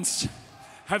once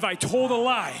have I told a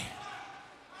lie.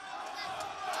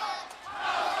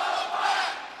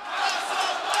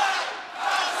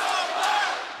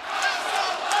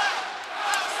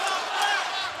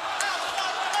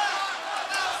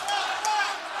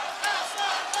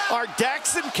 Are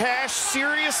Dax and Cash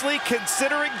seriously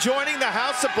considering joining the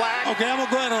House of Black? Okay, I'm going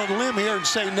to go out on a limb here and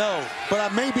say no, but I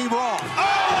may be wrong. Oh,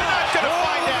 we're not going to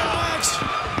find out.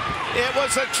 It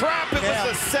was a trap. It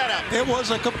was a setup. It was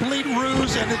a complete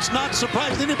ruse, and it's not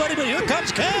surprising anybody, but here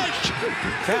comes Cash.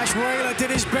 Cash Wheeler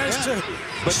did his best to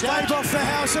stave off the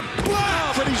House of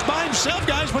Black. But he's by himself,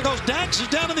 guys, because Dax is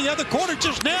down in the other corner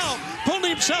just now, pulling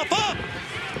himself up.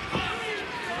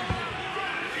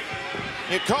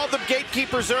 You called them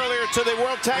gatekeepers earlier to the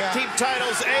World Tag Team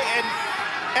titles, and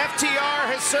FTR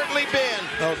has certainly been.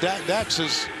 Oh, Dax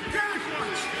is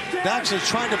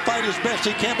trying to fight as best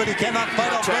he can, but he cannot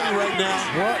fight off Eddie right now.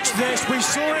 Watch this. We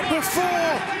saw it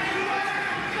before.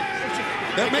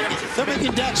 They're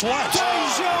making Dax watch.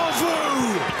 Deja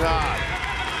vu. God.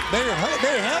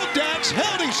 They held Dax,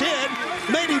 held his head,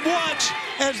 made him watch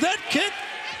as that kick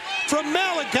from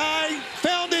Malachi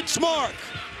found its mark.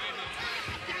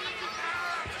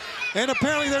 And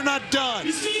apparently they're not done.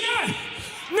 You see that?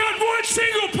 Not one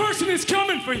single person is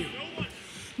coming for you.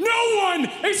 No one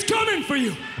is coming for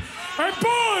you. And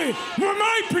boy, were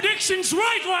my predictions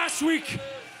right last week.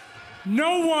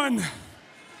 No one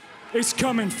is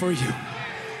coming for you.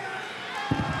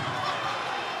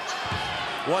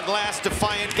 One last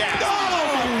defiant gasp.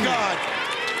 Oh, my God.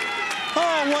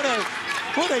 Oh,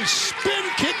 what a spin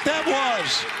kick that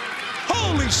was.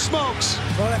 Holy smokes.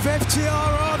 Well, if FTR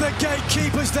are the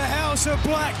gatekeepers, the House of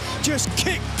Black just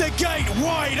kicked the gate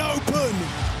wide open.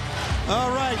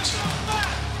 All right.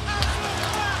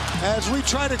 As we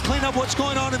try to clean up what's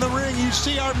going on in the ring, you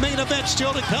see our main event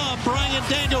still to come. Bryan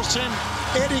Danielson,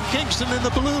 Eddie Kingston in the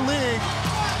Blue League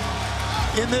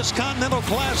in this Continental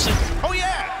Classic. Oh,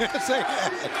 yeah. Yes, they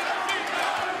had.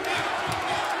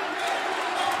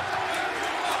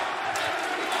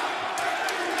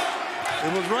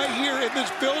 It was right here in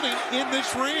this building, in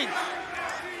this ring.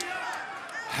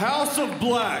 House of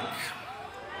Black.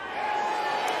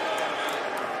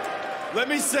 Let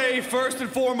me say first and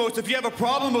foremost, if you have a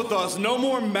problem with us, no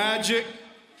more magic,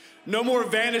 no more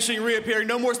vanishing, reappearing,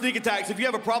 no more sneak attacks. If you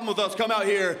have a problem with us, come out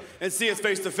here and see us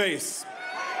face to face.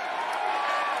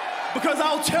 Because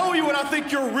I'll tell you what I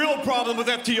think your real problem with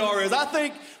FTR is. I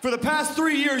think for the past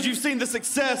 3 years, you've seen the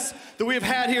success that we've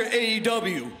had here at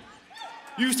AEW.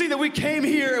 You've seen that we came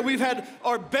here and we've had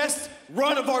our best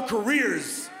run of our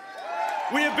careers.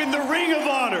 We have been the Ring of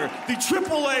Honor, the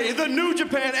AAA, the New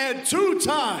Japan, and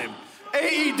two-time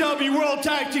AEW World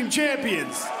Tag Team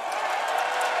Champions.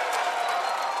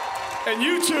 And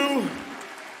you two,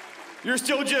 you're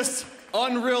still just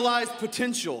unrealized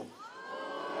potential.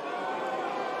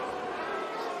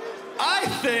 I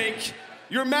think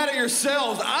you're mad at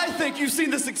yourselves. I think you've seen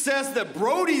the success that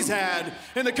Brody's had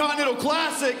in the Continental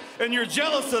Classic, and you're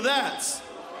jealous of that.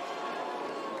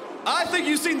 I think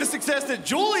you've seen the success that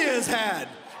Julia has had,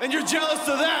 and you're jealous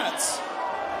of that.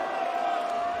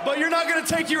 But you're not gonna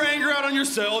take your anger out on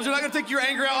yourselves. You're not gonna take your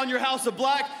anger out on your House of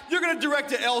Black. You're gonna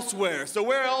direct it elsewhere. So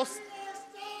where else?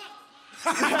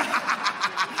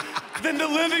 Than the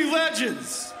living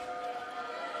legends.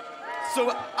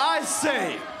 So I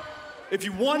say, if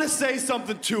you want to say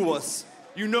something to us,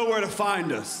 you know where to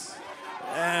find us.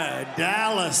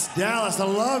 Dallas, I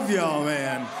love y'all,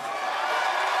 man.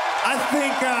 I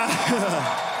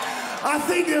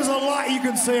think there's a lot you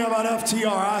can say about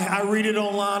FTR. I read it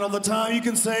online all the time. You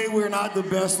can say we're not the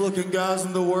best looking guys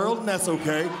in the world, and that's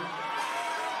okay.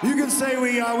 You can say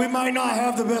we might not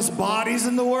have the best bodies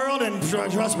in the world, and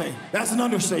trust me, that's an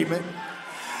understatement.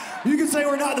 You can say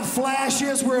we're not the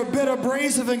flashiest, we're a bit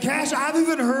abrasive and cash. I've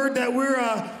even heard that we're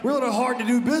a little hard to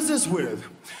do business with.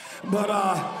 But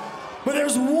But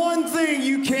there's one thing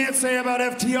you can't say about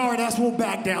FTR, and that's we'll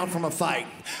back down from a fight.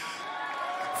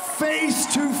 Face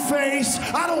to face,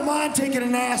 I don't mind taking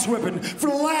an ass whipping. For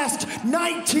the last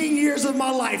 19 years of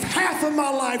my life, half of my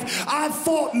life, I've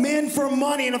fought men for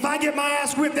money, and if I get my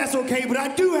ass whipped, that's okay, but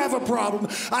I do have a problem.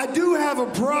 I do have a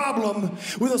problem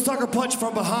with a sucker punch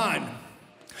from behind.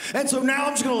 And so now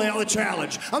I'm just gonna lay out the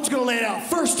challenge. I'm just gonna lay it out.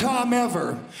 First time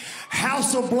ever,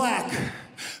 House of Black.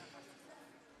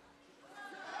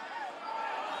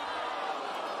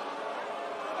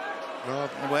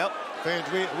 Well, fans,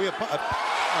 oh,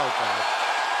 God.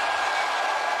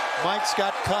 Mike's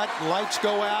got cut, lights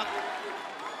go out.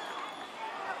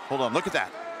 Hold on, look at that.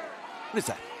 What is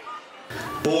that?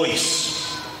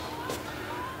 Boys,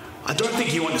 I don't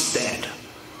think you understand.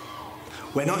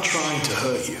 We're not trying to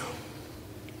hurt you.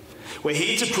 We're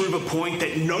here to prove a point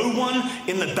that no one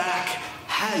in the back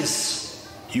has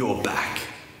your back.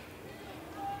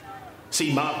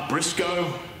 See, Mark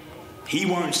Briscoe, he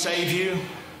won't save you.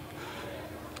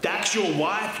 Dax, your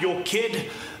wife, your kid,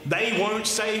 they won't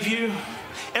save you.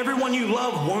 Everyone you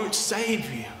love won't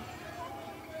save you.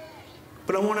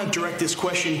 But I want to direct this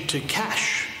question to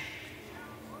Cash.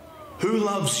 Who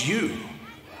loves you?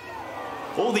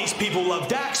 All these people love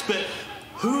Dax, but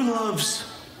who loves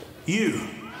you?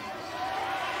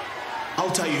 I'll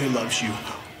tell you who loves you.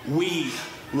 We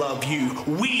love you.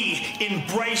 We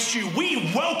embrace you.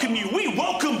 We welcome you. We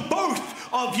welcome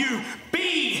both of you.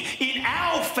 Be in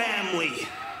our family.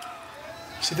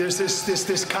 See, there's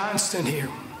this constant here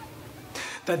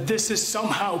that this is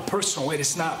somehow personal. It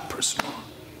is not personal.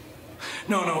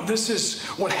 No, this is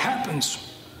what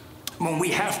happens when we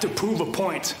have to prove a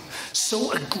point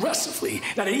so aggressively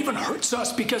that it even hurts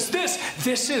us, because this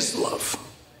is love.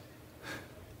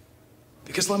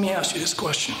 Because let me ask you this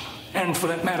question, and for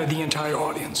that matter, the entire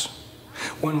audience.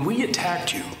 When we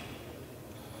attacked you,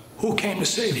 who came to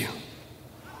save you?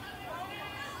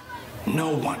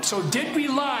 No one. So did we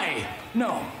lie?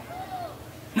 No.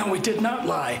 No, we did not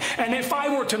lie. And if I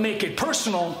were to make it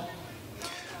personal,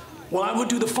 well, I would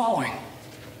do the following.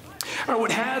 I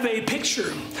would have a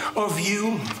picture of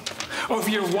you, of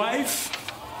your wife,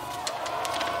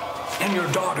 and your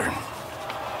daughter.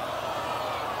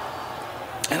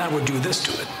 And I would do this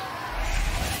to it.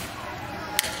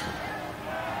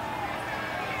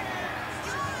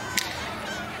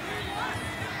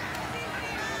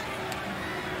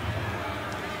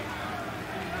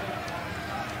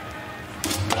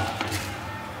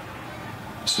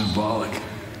 Symbolic.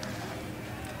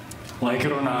 Like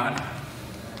it or not,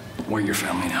 we're your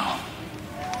family now.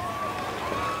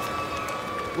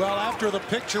 Well, after the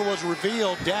picture was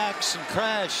revealed, Dax and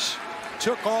Crash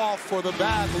took off for the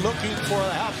back, looking for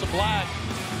the House of Black.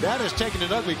 That has taken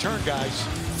an ugly turn, guys.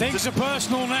 Things are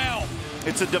personal now.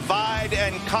 It's a divide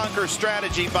and conquer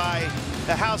strategy by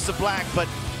the House of Black, but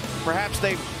perhaps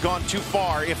they've gone too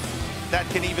far, if that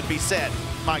can even be said.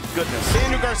 My goodness.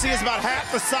 Daniel Garcia is about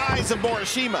half the size of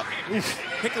Morishima.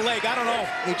 Pick a leg, I don't know.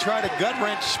 He tried a gut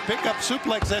wrench, pick up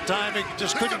suplex that time. It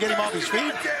just couldn't get him off his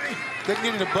feet. Couldn't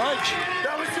get him to budge.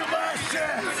 That was your last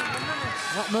chance.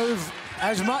 That move,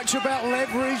 as much about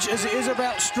leverage as it is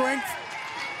about strength.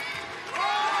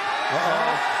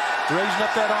 Raising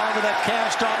up that arm with that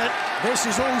cast on it. This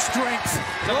is all strength.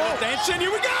 Oh, dancing,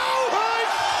 here we go!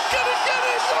 Get it!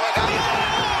 Oh,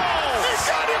 he's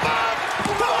got him up!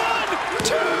 1,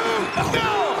 2,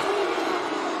 go!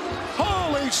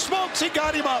 Holy smokes, he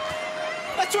got him up.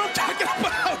 That's what I'm talking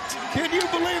about. Can you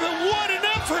believe it? What an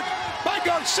effort by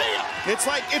Garcia. It's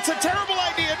like, it's a terrible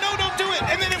idea. No, don't do it.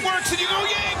 And then it works, and you go,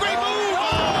 yay, great move.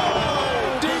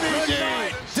 Oh,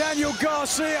 DVD. Daniel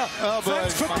Garcia,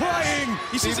 thanks for playing.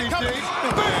 He sees it coming. Big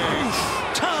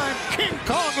time King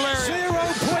Kong Larry. 0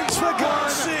 points for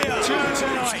Garcia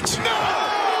tonight. No!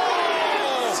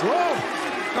 Whoa.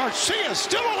 Garcia's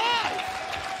still alive.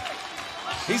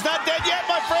 He's not dead yet,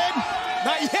 my friend.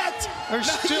 Not yet. There's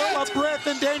still a breath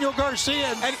in Daniel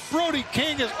Garcia, and Brody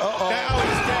King is. Now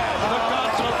he's dead. The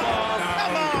Gonzo Bomb.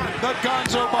 Come on. The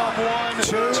Gonzo Bomb. 1,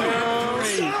 2,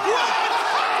 3.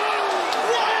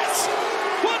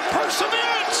 What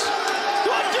perseverance!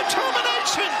 What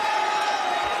determination!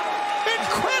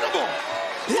 Incredible!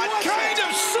 What kind of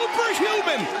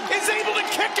superhuman is able to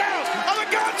kick out of a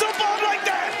Gonzo Bomb like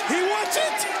that? He wants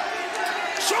it!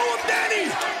 Show him,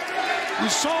 Danny! You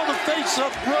saw the face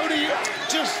of Brody,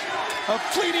 just a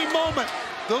fleeting moment.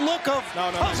 The look of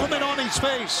puzzlement on his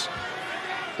face.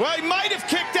 Well, he might have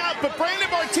kicked out, but Brandon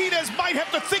Martinez might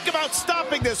have to think about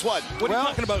stopping this one. What are you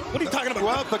talking about? What are you talking about?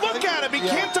 Well, but look at him. He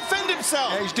can't defend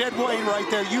himself. Yeah, he's dead weight right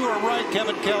there. You are right,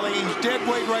 Kevin Kelly. He's dead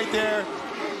weight right there.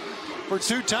 For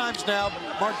 2 times now,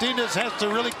 Martinez has to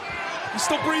really... He's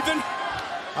still breathing.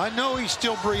 I know he's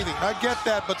still breathing. I get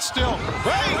that, but still.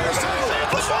 Hey,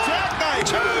 jackknife.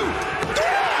 2, 3.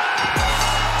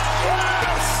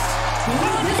 Yes!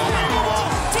 Unbelievable.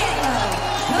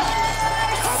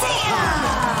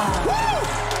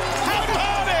 How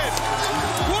about it?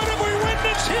 What have we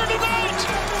witnessed here tonight?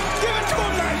 Give it to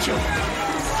him, Nigel.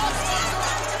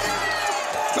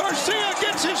 Garcia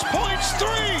gets his points 3.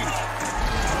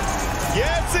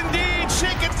 Yes, indeed,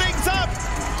 shaking things up.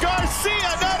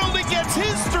 Garcia not only gets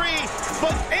his 3,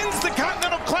 but ends the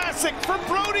Continental Classic for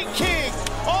Brody King.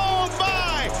 Oh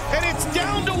my! And it's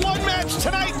down to 1 match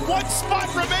tonight, 1 spot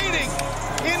remaining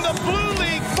in the Blue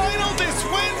League final this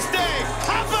Wednesday.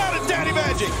 How about it, Daddy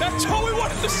Magic? That's all we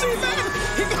wanted to see, man.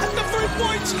 He got the 3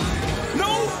 points.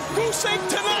 No goose egg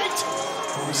tonight.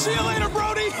 See you later,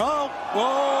 Brody. Oh,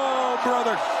 whoa,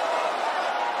 brother.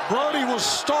 Brody was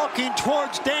stalking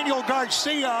towards Daniel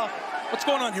Garcia. What's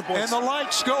going on here, boys? And the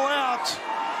lights go out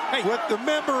with the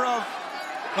member of...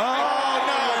 Oh,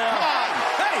 no. Come on.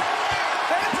 Hey!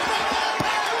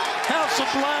 House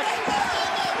of Black.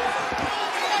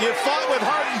 You fought with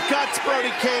heart and guts,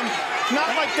 Brody King.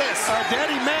 Not like this.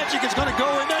 Daddy Magic is going to go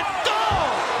in there.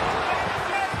 Oh!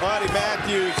 Buddy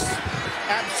Matthews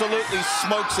absolutely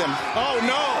smokes him. Oh,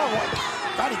 no. Oh,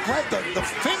 God, he grabbed the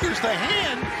fingers, the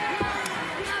hand.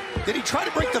 Did he try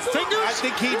to break the fingers? I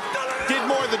think he did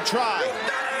more than try.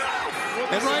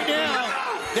 And right now,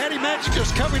 Daddy Magic is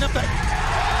covering up that.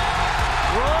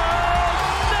 Whoa,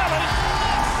 Nelly!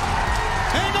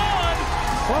 Hang on!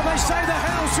 Well, they say the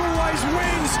house always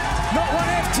wins. Not one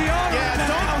FTR. Yeah,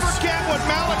 don't forget what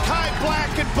Malachi Black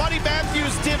and Buddy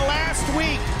Matthews did last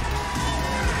week.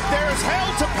 There's hell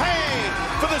to pay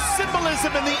for the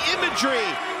symbolism and the imagery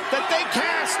that they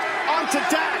cast onto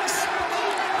Dax,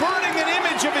 burning an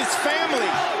image of his family.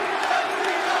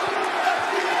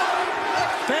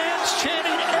 Fans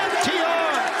chanting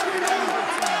FTR.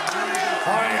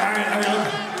 All right.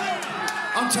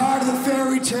 I'm tired of the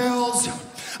fairy tales.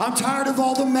 I'm tired of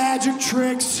all the magic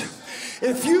tricks.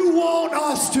 If you want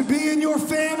us to be in your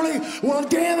family, well,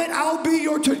 damn it, I'll be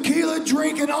your tequila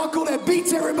drinking uncle that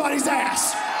beats everybody's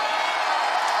ass.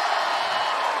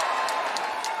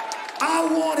 I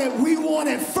want it. We want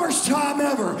it. First time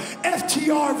ever.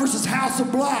 FTR versus House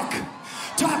of Black.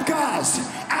 Top guys,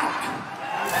 out.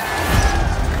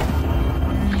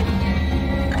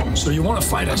 So you want to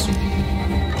fight us?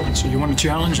 So you want to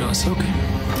challenge us? Okay.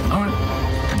 All right.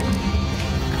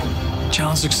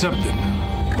 Challenge accepted.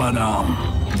 But,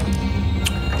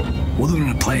 we'll do it in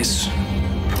a place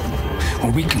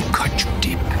where we can cut you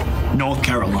deep. North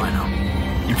Carolina.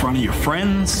 In front of your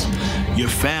friends, your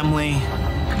family,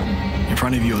 in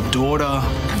front of your daughter,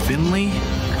 Finley,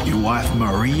 your wife,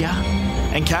 Maria.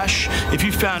 And Cash, if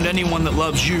you found anyone that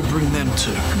loves you, bring them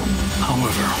too.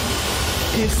 However,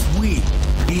 if we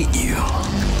beat you,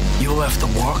 you'll have to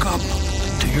walk up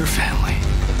to your family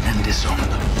and disown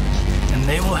them. And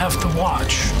they will have to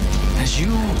watch as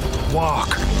you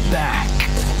walk back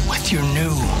with your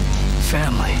new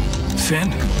family.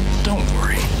 Finn, don't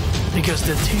worry, because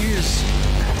the tears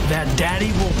that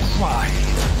Daddy will cry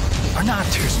are not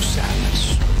tears of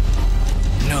sadness.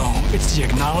 No, it's the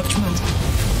acknowledgement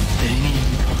that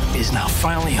he is now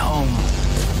finally home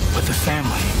with a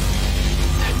family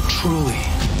that truly